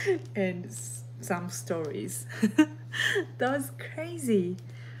and some stories. That was crazy.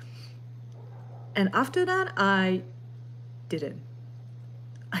 And after that, I didn't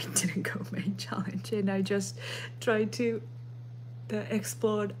go main challenge, and I just tried to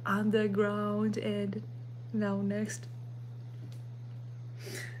explore underground, and now next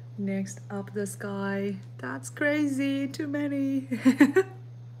up the sky. That's crazy. Too many.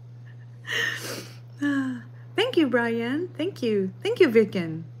 Thank you, Brian. Thank you,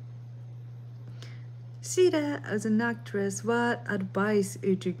 Vicken. Shida, as an actress, what advice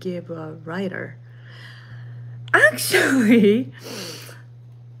would you give a writer? Actually,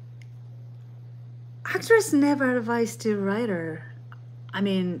 actress never advise to writer. I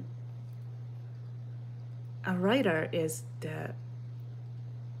mean, a writer is the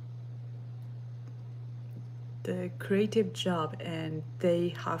creative job, and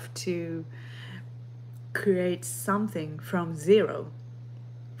they have to create something from zero,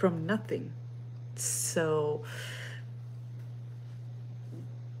 from nothing. So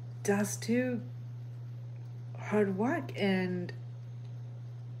that's too hard work, and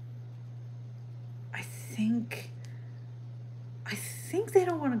I think they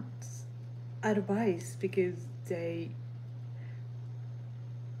don't want advice because they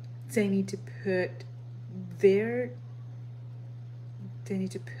need to put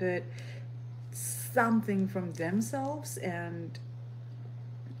something from themselves, and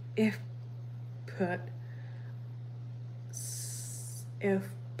if put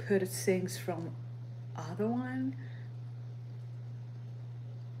things from other one,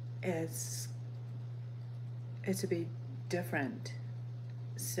 it's it's a bit different.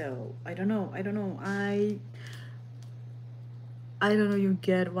 So I don't know. I don't know. I don't know you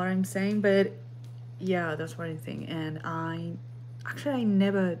get what I'm saying, but yeah, that's what I think. And I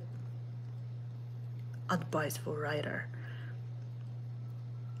never advise for writer.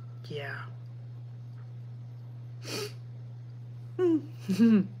 Yeah.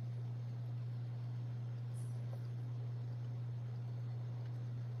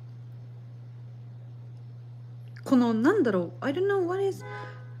 このなんだろう I don't know what is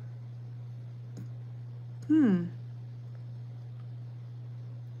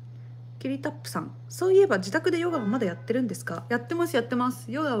キリタップさん、そういえば自宅でヨガはまだやってるんですか？やってますやってま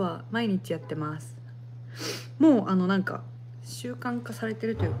す。ヨガは毎日やってます。もうなんか習慣化されて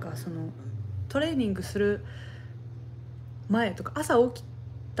るというか、そのトレーニングする前とか朝起き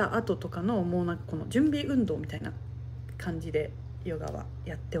た後とかのもうなんかこの準備運動みたいな感じでヨガは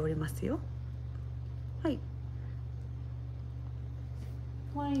やっておりますよ。はい。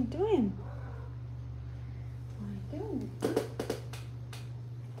What are you doing? What are you doing?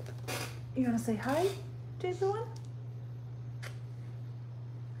 You wanna say hi to everyone?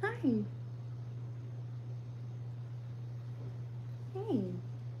 Hi. Hey.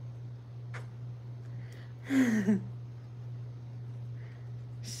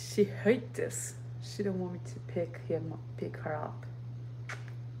 She hates this. She don't want me to pick her up.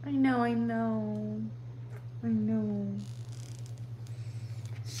 I know.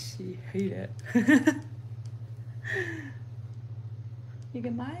 She hate it. You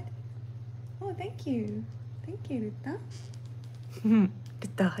get mad? Oh, thank you, Rita.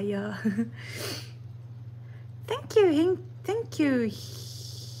 Rita, hiya. Thank you,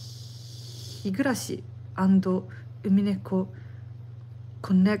 Higurashi and Umineko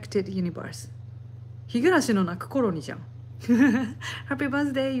Connected Universe. Higurashi no naku koro ni jan. Happy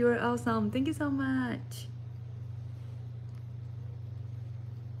birthday, you're awesome. Thank you so much.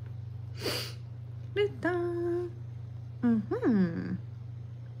 Rita.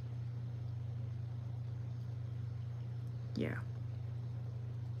 Yeah.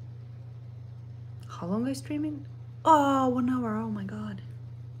 How long are you streaming? Oh, 1 hour. Oh my god.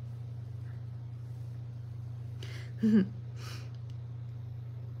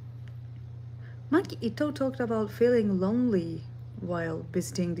 Maki Ito talked about feeling lonely while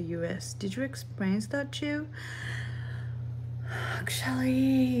visiting the US. Did you experience that too?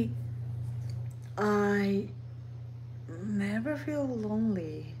 Actually, I never feel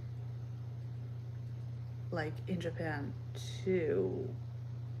lonely like in Japan too,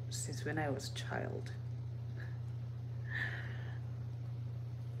 since when I was a child.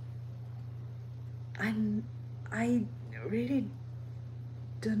 I really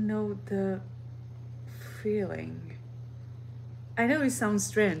don't know the feeling. I know it sounds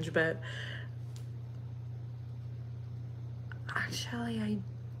strange, but actually I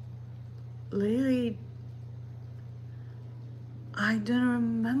don't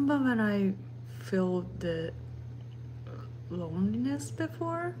remember when I felt the loneliness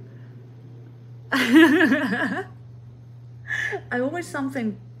before. I always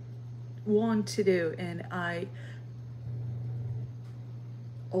something want to do, and I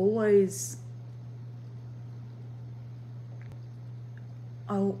always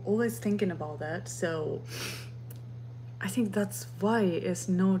thinking about that, so I think that's why it's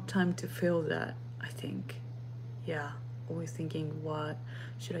no time to feel that. I think, yeah, always thinking what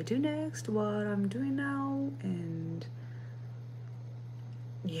should I do next, what I'm doing now, and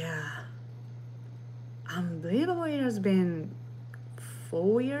yeah, unbelievable. It has been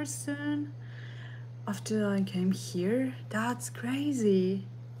 4 years soon after I came here. That's crazy.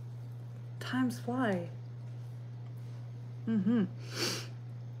 Times fly.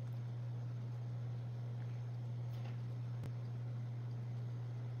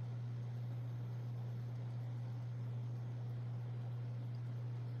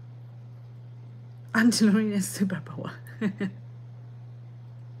 Angelina's superpower.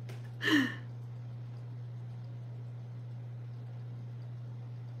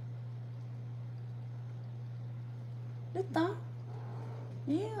 Rita?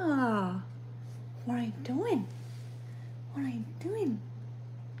 Yeah. What are you doing? What are you doing?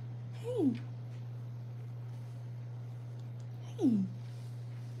 Hey. Hey.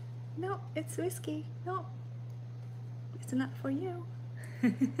 No, it's whiskey. No. It's not for you.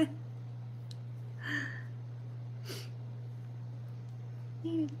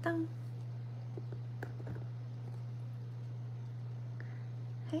 Rita.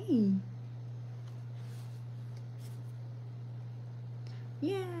 Hey.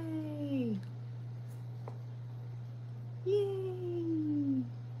 Yay! Yay!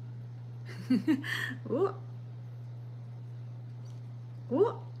 Oh,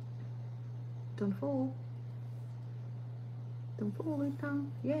 Oh, don't fall. Don't fall, Rita.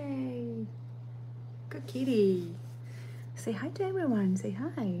 Yay. Good kitty. Say hi to everyone. Say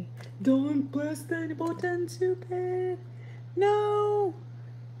hi. Don't press the button, stupid. No.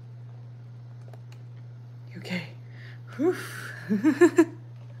 Okay. Oof.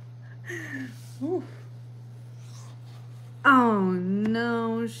 Oof. Oh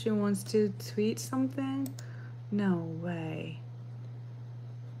no, she wants to tweet something? No way.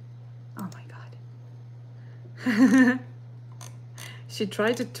 Oh my god. She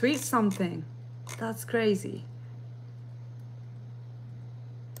tried to tweet something. That's crazy.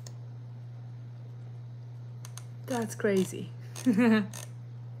 That's crazy.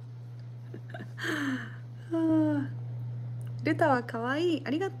 Ruta は可愛い。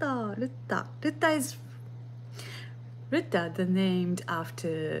ありがとう。Ruta. Ruta is Ruta, the named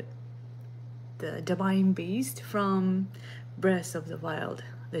after the divine beast from Breath of the Wild,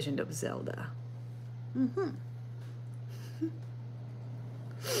 Legend of Zelda.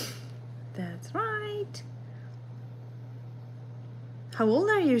 That's right. How old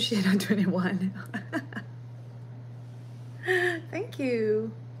are you, Shida? 21. Thank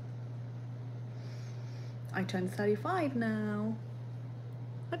you. I turned 35 now.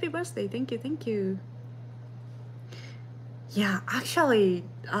 Happy birthday. Thank you. Thank you. Yeah, actually,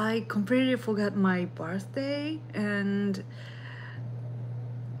 I completely forgot my birthday, and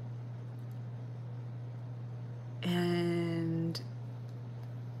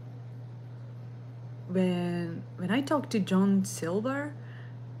when I talked to John Silver,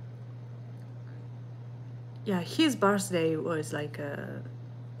 yeah, his birthday was like a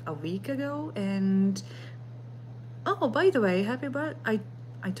week ago, and oh, by the way, happy birthday.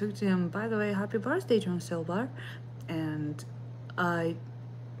 I talked to him, by the way, happy birthday, John Silver. And I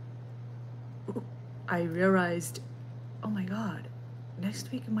realized, oh my god,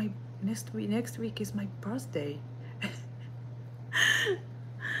 next week is my birthday.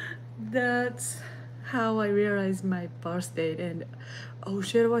 That's how I realized my birthday, and oh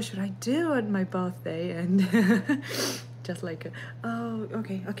shit, what should I do at my birthday? And just like, oh,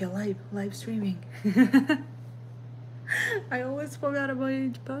 okay, live streaming. I always forgot about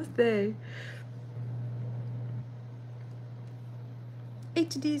each birthday.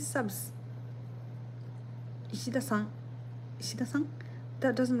 HD subs. Shida さん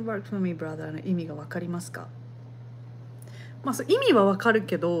That doesn't work for me, brother. の意味がわかりますか？まあ、そう意味はわかる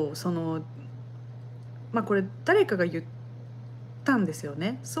けど、まあこれ誰かが言ったんですよ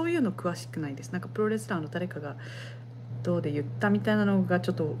ね。そういうの詳しくないです。なんかプロレスラーの誰かがどうで言ったみたいなのが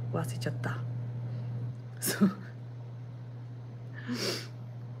ちょっと忘れちゃった。そう。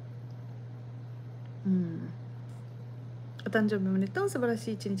お誕生日おめでとう。素晴らし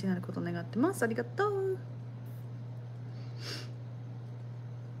い一日になることを願ってます。ありがとう。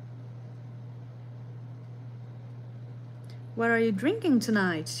What are you drinking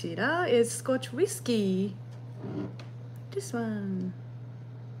tonight, Shida? It's Scotch whiskey. This one.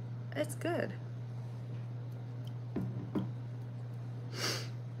 It's good.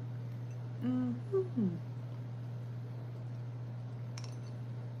 Mm-hmm.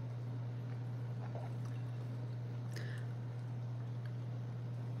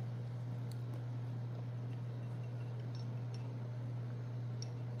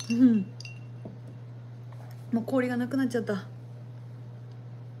 もう氷がなくなっちゃった。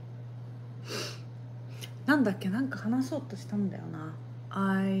なんだっけ、なんか話そうとしたんだよな。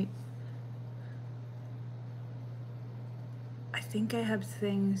I think I have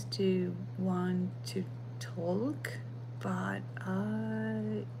things to want to talk, but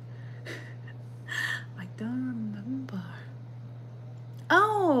I don't remember.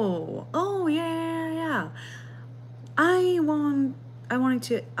 Oh yeah. I wanted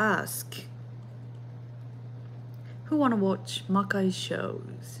to ask, who wanna watch Makai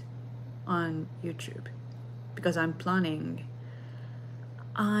shows on YouTube? Because I'm planning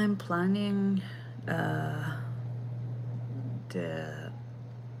I'm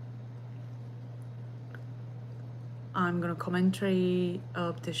gonna commentary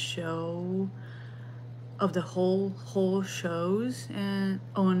of the show, of the whole shows, and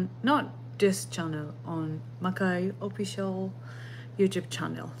on not this channel, on Makai official YouTube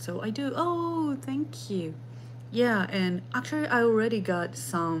channel. So I do. Oh, thank you. Yeah, and actually I already got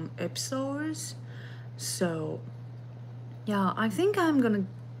some episodes, so yeah, I think I'm gonna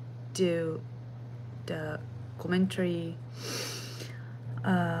do the commentary,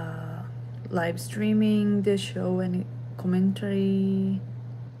 live streaming the show and commentary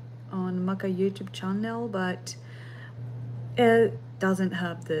on Makai YouTube channel, but it doesn't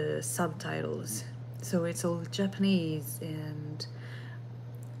have the subtitles, so it's all Japanese, and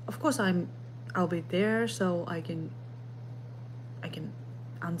of course I'll be there, so I can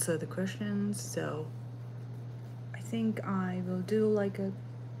answer the questions. So I think I will do like a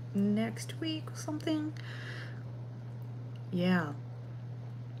next week or something. Yeah.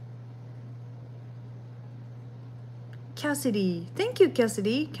 Cassidy, thank you,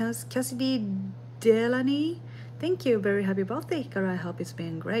 Cassidy. Cassidy Delaney, thank you. Very happy birthday, Hikaru. I hope it's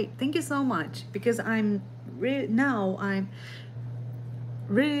been great. Thank you so much. Because I'm really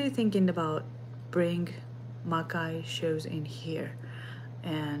thinking about bring Makai shows in here,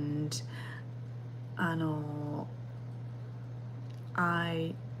 and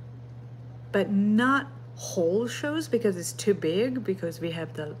but not whole shows because it's too big, because we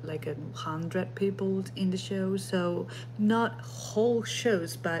have the like 100 people in the show, so not whole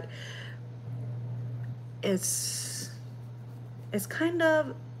shows, but it's kind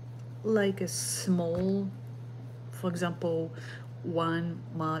of like a small, for example, one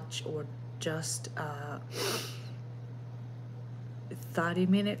match or just a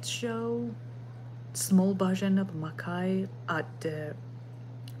 30-minute show, small version of Makai at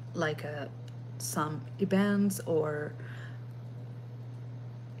like some events, or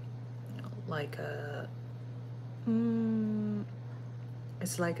like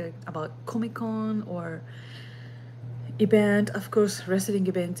it's like about Comic-Con or event. Of course, wrestling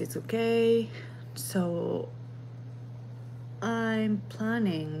events, it's okay. So I'm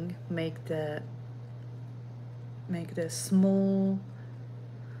planning make the small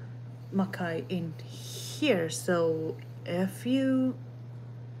Makai in here. So if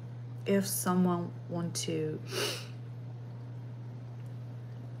someone want to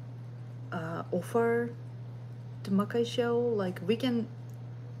offer the Makai show, like we can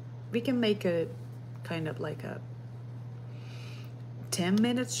make a kind of like a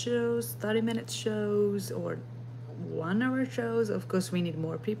 10-minute shows, 30-minute shows, or 1-hour shows. Of course, we need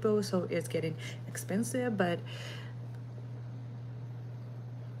more people, so it's getting expensive. But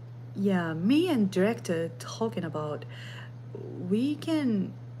yeah, me and director talking about we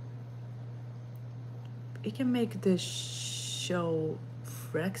can make the show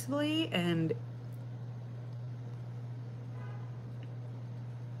flexibly, and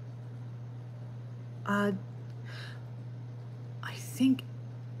I think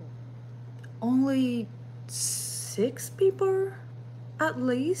only 6 people at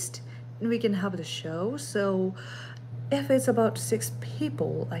least, and we can have the show. So if it's about 6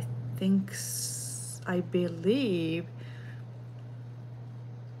 people, I believe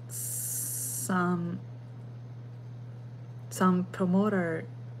some promoter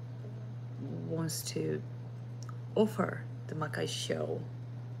wants to offer the Makai show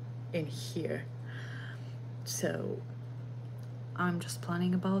in here. So I'm just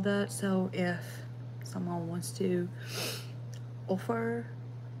planning about that. So if someone wants to offer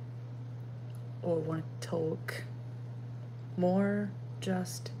or want to talk more,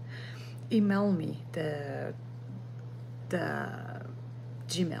 just email me the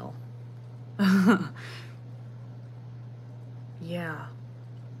Gmail. Yeah.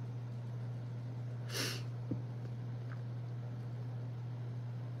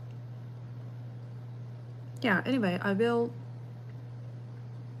 Yeah, anyway, I will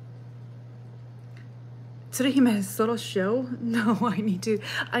Tsuruhime solo show? No, I need to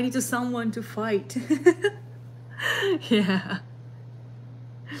someone to fight. Yeah.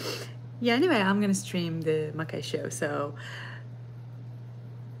 Yeah, anyway, I'm gonna stream the Makai show, so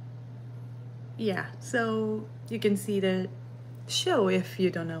yeah, so you can see the show if you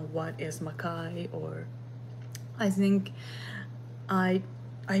don't know what is Makai. Or I think I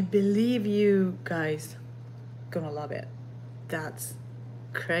believe you guys gonna love it. That's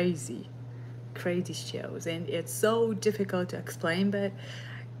crazy shows, and it's so difficult to explain, but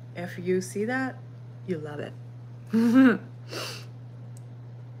if you see that, you love it.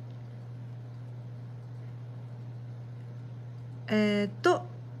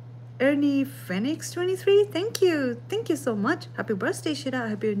 Ernie Phoenix 23, thank you so much. Happy birthday, Shida. I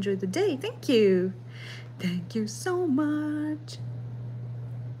hope you enjoyed the day. Thank you so much.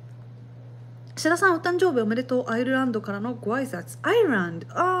 シダさん、お誕生日おめでとう。アイルランドからのご挨拶。Ireland!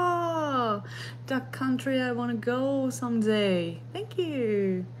 Oh, that country I want to go someday. Thank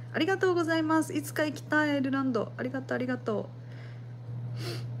you. ありがとうございます。いつか行きたい、アイルランド。ありがと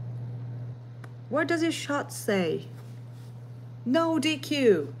う。What does your shot say? No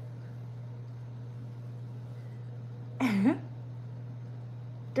DQ.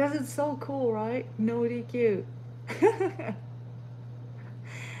 That is so cool, right? No DQ.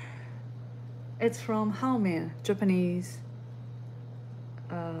 It's from Haomen, Japanese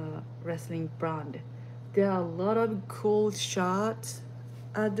wrestling brand. There are a lot of cool shots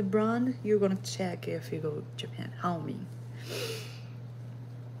at the brand, you're gonna check if you go to Japan. Haomi.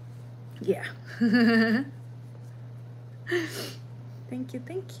 Yeah. Thank you,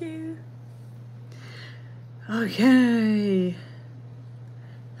 thank you. Okay.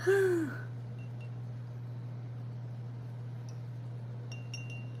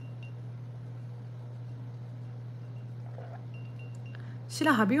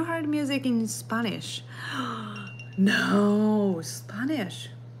 Shida, have you heard music in Spanish? No, Spanish.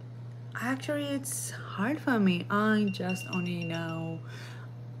 Actually, it's hard for me. I just only know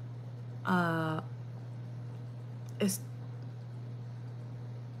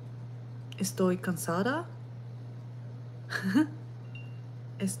estoy cansada.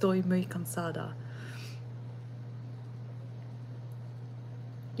 Estoy muy cansada.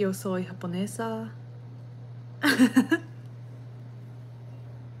 Yo soy japonesa.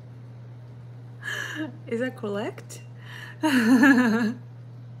 Is that correct?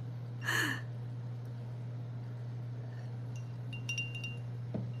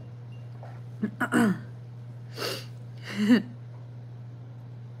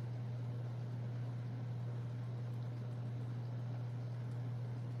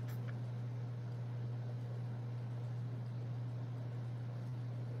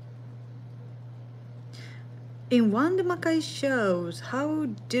 In one of the Makai shows, how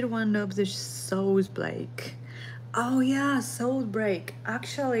did one of the souls break? Oh yeah, soul break.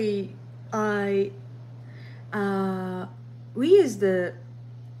 Actually, we use the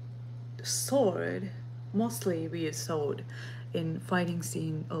sword. Mostly we use sword in fighting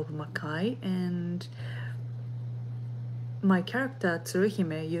scene of Makai, and my character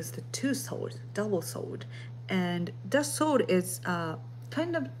Tsuruhime used the two swords, double sword, and that sword is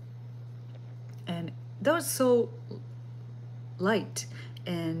kind of, and that was so light,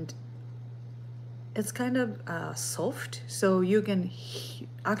 and it's kind of soft, so you can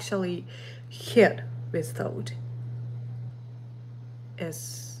actually hit with sword.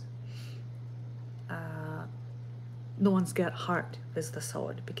 It's no one's get hurt with the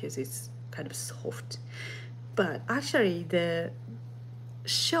sword because it's kind of soft. But actually, the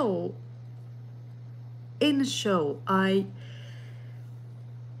show, in the show, I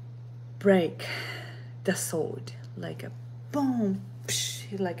break the sword like a boom,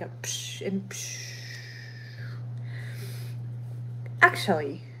 psh, like a psh, and psh.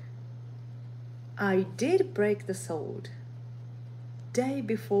 Actually, I did break the sword day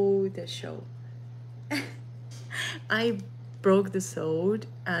before the show. I broke the sword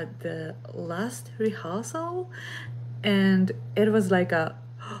at the last rehearsal, and it was like a,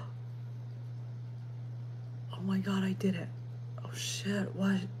 oh my god, I did it. Oh shit,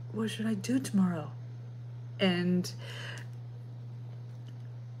 what should I do tomorrow? And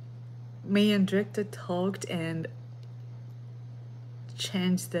me and director talked and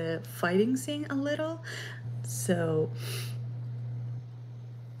changed the fighting scene a little. So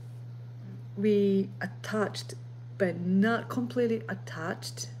we attached, but not completely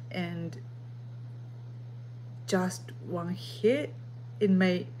attached, and just one hit,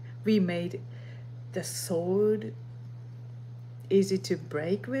 we made the sword easy to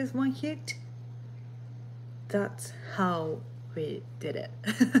break with one hit. That's how we did it.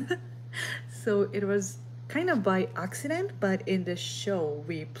 So it was kind of by accident, but in the show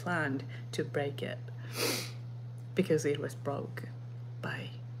we planned to break it because it was broke by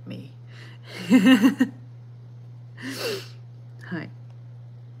me. はい。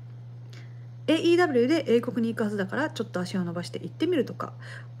AEW で英国に行くはずだからちょっと足を伸ばして行ってみるとか。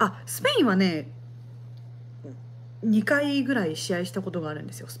あ、スペインはね、2回ぐらい試合したことがあるん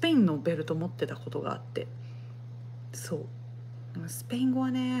ですよ。スペインのベルト持ってたことがあって。そう。スペイン語は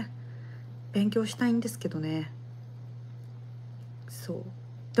ね、勉強したいんですけどね。そう。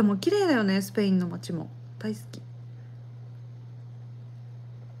でも綺麗だよね、スペインの街も。大好き。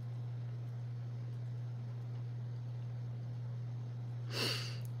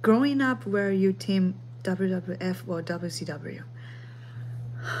Growing up, were you team WWF or WCW?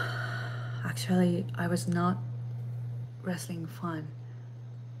 Actually, I was not wrestling fan.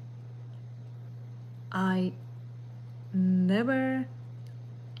 I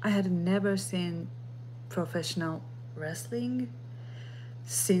had never seen professional wrestling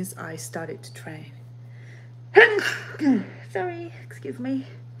since I started to train. Sorry, excuse me.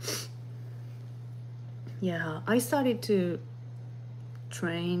 Yeah, I started to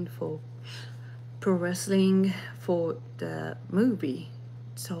train for pro wrestling for the movie,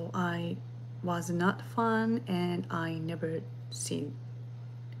 so I was not fan and I never seen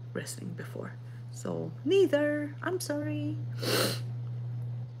wrestling before, so neither. I'm sorry.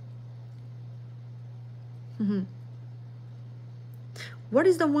 What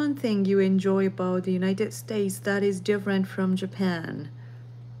is the one thing you enjoy about the United States that is different from Japan?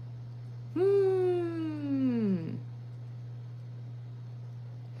 Hmm.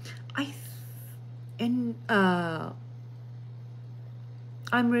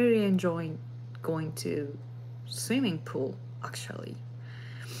 I'm really enjoying going to swimming pool actually.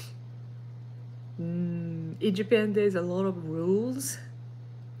 In Japan, there's a lot of rules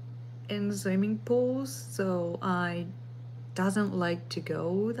in swimming pools, so I doesn't like to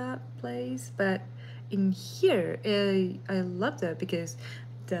go that place. But in here, I love that because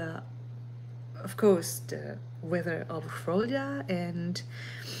of course, the weather of Florida, and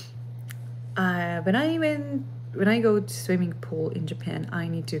when I go to swimming pool in Japan, I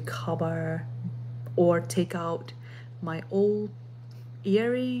need to cover or take out my old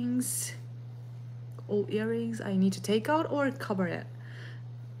earrings. I need to take out or cover it,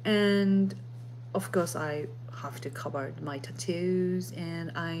 and of course I have to cover my tattoos,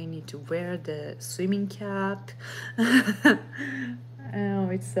 and I need to wear the swimming cap. Oh,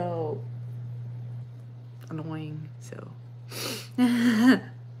 it's so annoying. So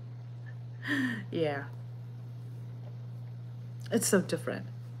yeah, it's so different.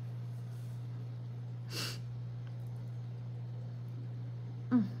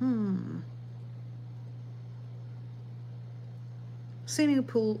 Swimming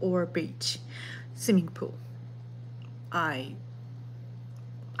pool or beach? Swimming pool. I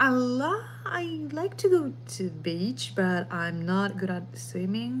like to go to beach, but I'm not good at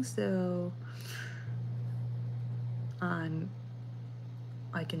swimming, so I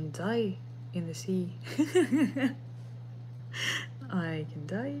can die in the sea. I can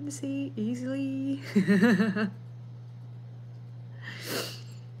die in the sea easily.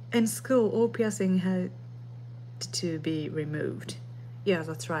 In school, all piercing had to be removed. Yeah,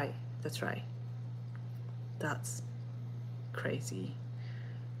 that's right. That's right. That's crazy.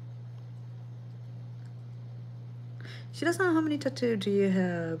 Shida-san, how many tattoos do you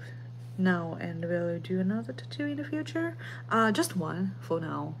have now, and will you do another tattoo in the future? Just one for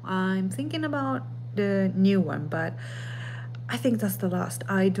now. I'm thinking about the new one, but I think that's the last.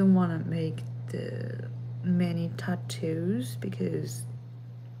 I don't want to make the many tattoos because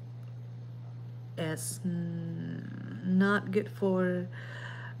it's not good for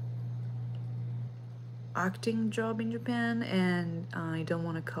acting job in Japan, and I don't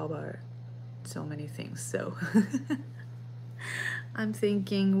want to cover so many things, so I'm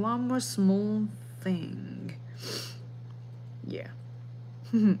thinking one more small thing. Yeah.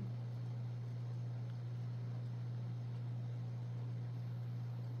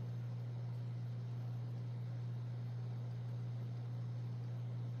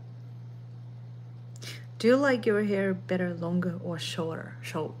 Do you like your hair better longer or shorter?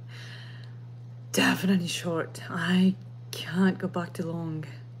 Short. Definitely short. I can't go back to long.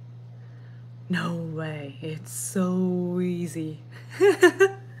 No way. It's so easy.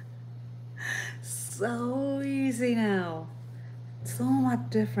 So easy now. So much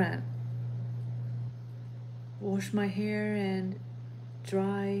different. Wash my hair and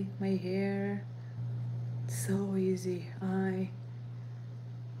dry my hair. So easy. I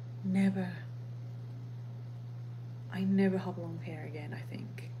never have long hair again, I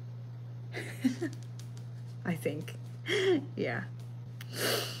think. I think. Yeah.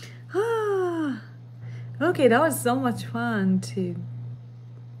 Okay, that was so much fun to...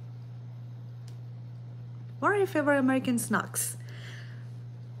 What are your favorite American snacks?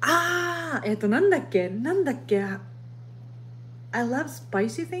 なんだっけ I love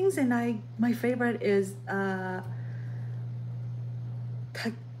spicy things, and my favorite is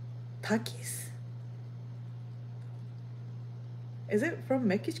Takis? Is it from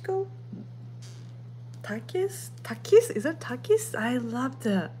Mexico? Takis? Is it Takis? I love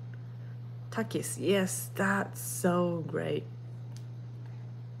that. Takis, yes, that's so great.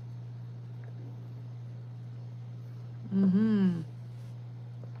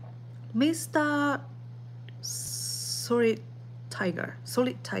 Mr. Solid Tiger.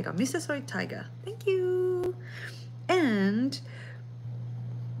 Mr. Solid Tiger. Thank you. And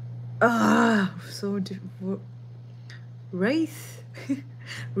Race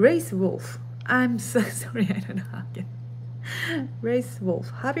Wolf. I'm so sorry, I don't know how to. Race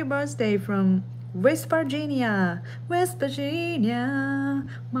Wolf. Happy birthday from West Virginia,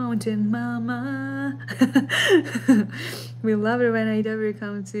 Mountain Mama. We love it when I ever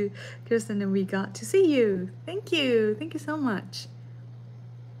come to Kirsten and we got to see you. Thank you so much.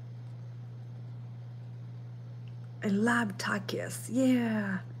 I love Takis.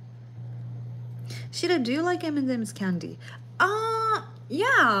 Yeah. Shida, do you like M&M's candy?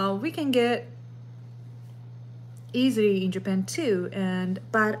 Yeah, we can get easily in Japan too. And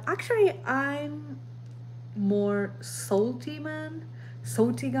but actually, I'm more salty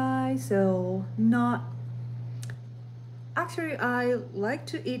guy. So not actually. I like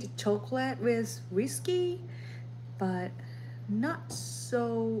to eat chocolate with whiskey, but not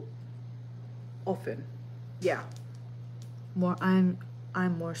so often. Yeah, more. I'm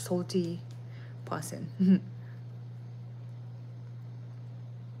more salty person. Hmm.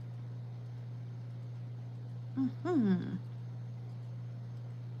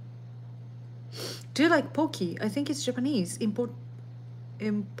 Do you like poke? I think it's Japanese.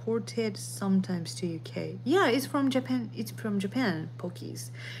 Imported sometimes to UK. Yeah, it's from Japan. It's from Japan.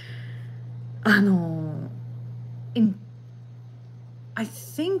 Pokies. In I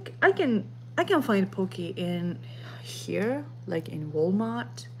think I can find poke in here, like in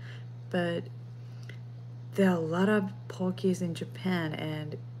Walmart, but there are a lot of pokes in Japan,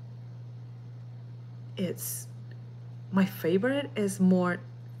 and it's my favorite is more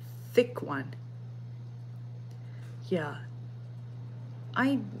thick one. Yeah,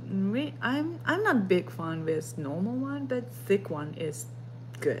 I'm not big fan with normal one, but thick one is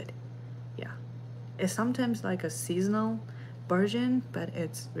good. Yeah, it's sometimes like a seasonal version, but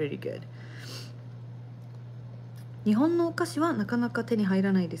it's really good. 日本のお菓子はなかなか手に入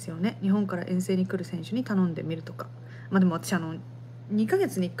らないですよね。日本から遠征に来る選手に頼んでみるとか。まあでも私2ヶ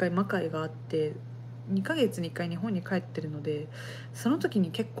月に1回魔界があって2ヶ月に1回日本に帰ってるので、その時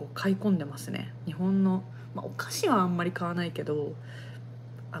に結構買い込んでますね。日本の、まあ、お菓子はあんまり買わないけど、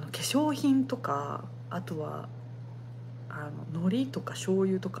化粧品とか、あとは海苔とか醤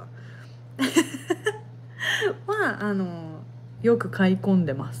油とかはよく買い込ん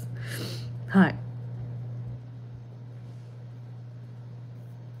でます。はい。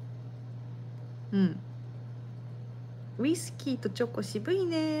うん。ウイスキーとチョコ渋い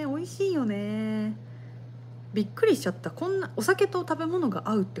ね。美味しいよね。びっくりしちゃった。こんなお酒と食べ物が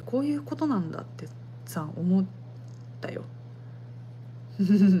合うってこういうことなんだってさ思ったよ。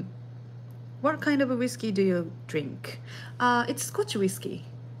What kind of a whiskey do you drink? It's Scotch whiskey.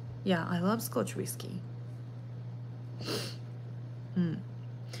 Yeah, I love Scotch whiskey.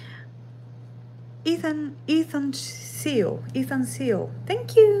 Ethan Seal.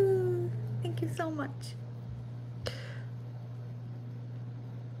 Thank you. Thank you so much.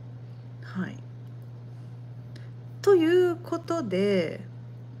 はい。ということで、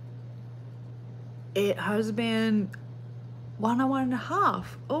It has been 1 hour and a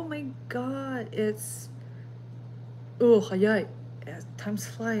half. Oh my god, it's 早い. Times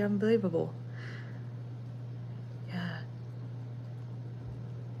fly, unbelievable. Yeah.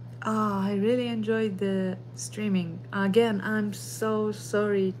 I really enjoyed the streaming. Again, I'm so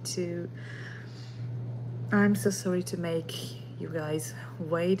sorry to make you guys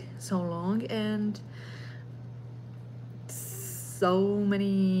wait so long and so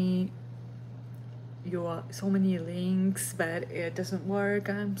many links, but it doesn't work.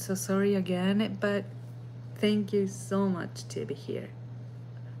 I'm so sorry again, but thank you so much to be here.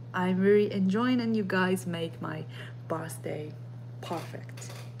 I'm really enjoying, and you guys make my birthday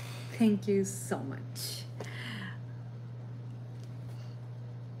perfect. Thank you so much.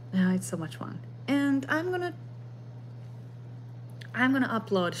 It's so much fun, and I'm gonna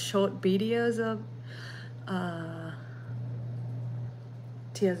upload short videos of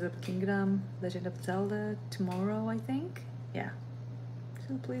Tears of Kingdom, Legend of Zelda tomorrow, I think. Yeah,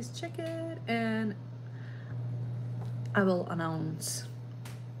 so please check it, and I will announce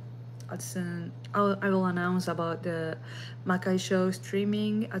I will announce about the Makai show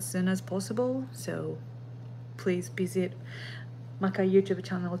streaming as soon as possible, so please visit Makai YouTube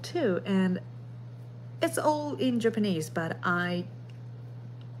channel too. And it's all in Japanese, but I'm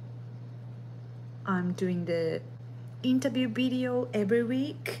doing the interview video every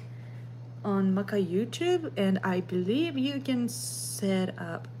week on Makai YouTube, and I believe you can set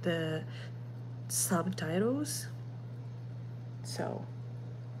up the subtitles. So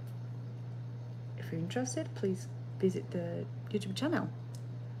if you're interested, please visit the YouTube channel.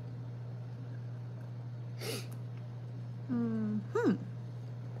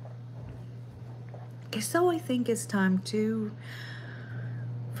 Okay, so I think it's time to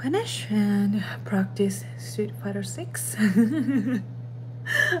finish and practice Street Fighter 6.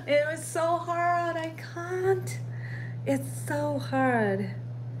 It was so hard. I can't. It's so hard.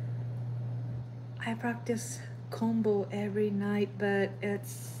 I practice combo every night, but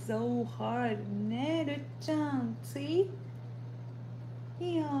it's so hard. Neru-chan, see?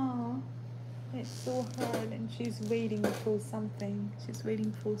 Yeah. It's so hard, and she's waiting for something. She's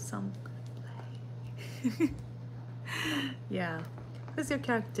waiting for some. Yeah. Who's your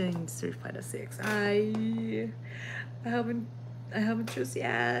character in Street Fighter 6? I haven't choose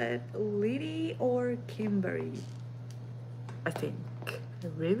yet. Lily or Kimberly? I think.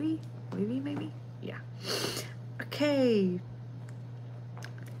 Really? Maybe? Yeah. Okay.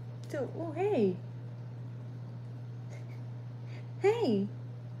 So, oh hey. Hey.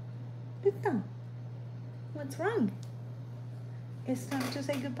 Lita. What's wrong? It's time to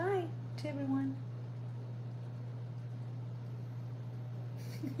say goodbye to everyone.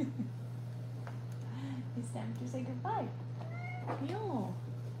 It's time to say goodbye. Yo.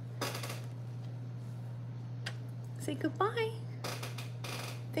 Say goodbye.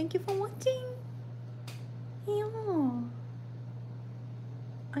 Thank you for watching. Yo.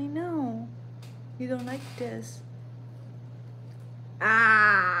 I know. You don't like this.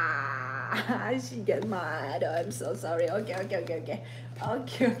 Ah, she get mad. Oh, I'm so sorry. Okay.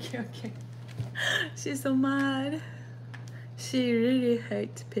 She's so mad. She really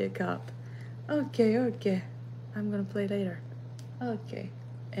hates pickup. Okay. I'm gonna play later. Okay.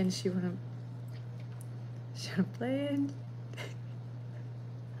 And she wanna play it.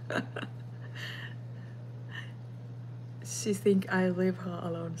 She think I leave her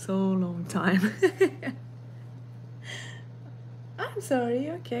alone so long time. I'm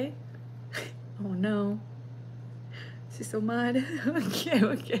sorry, okay. Oh no. She's so mad.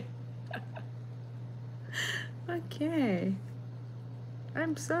 Okay. Okay.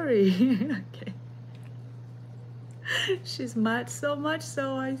 I'm sorry. Okay. She's mad so much,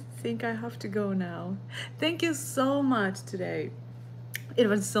 so I think I have to go now. Thank you so much today. It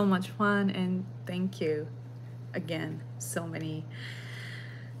was so much fun, and thank you again. So many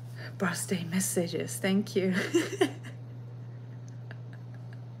birthday messages. Thank you.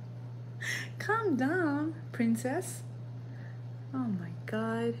 Calm down, princess. Oh my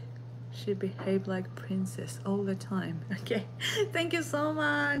god. She behaved like princess all the time. Okay. Thank you so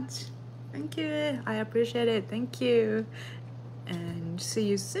much. Thank you. I appreciate it. Thank you. And see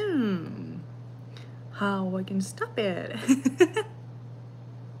you soon. How I can stop it.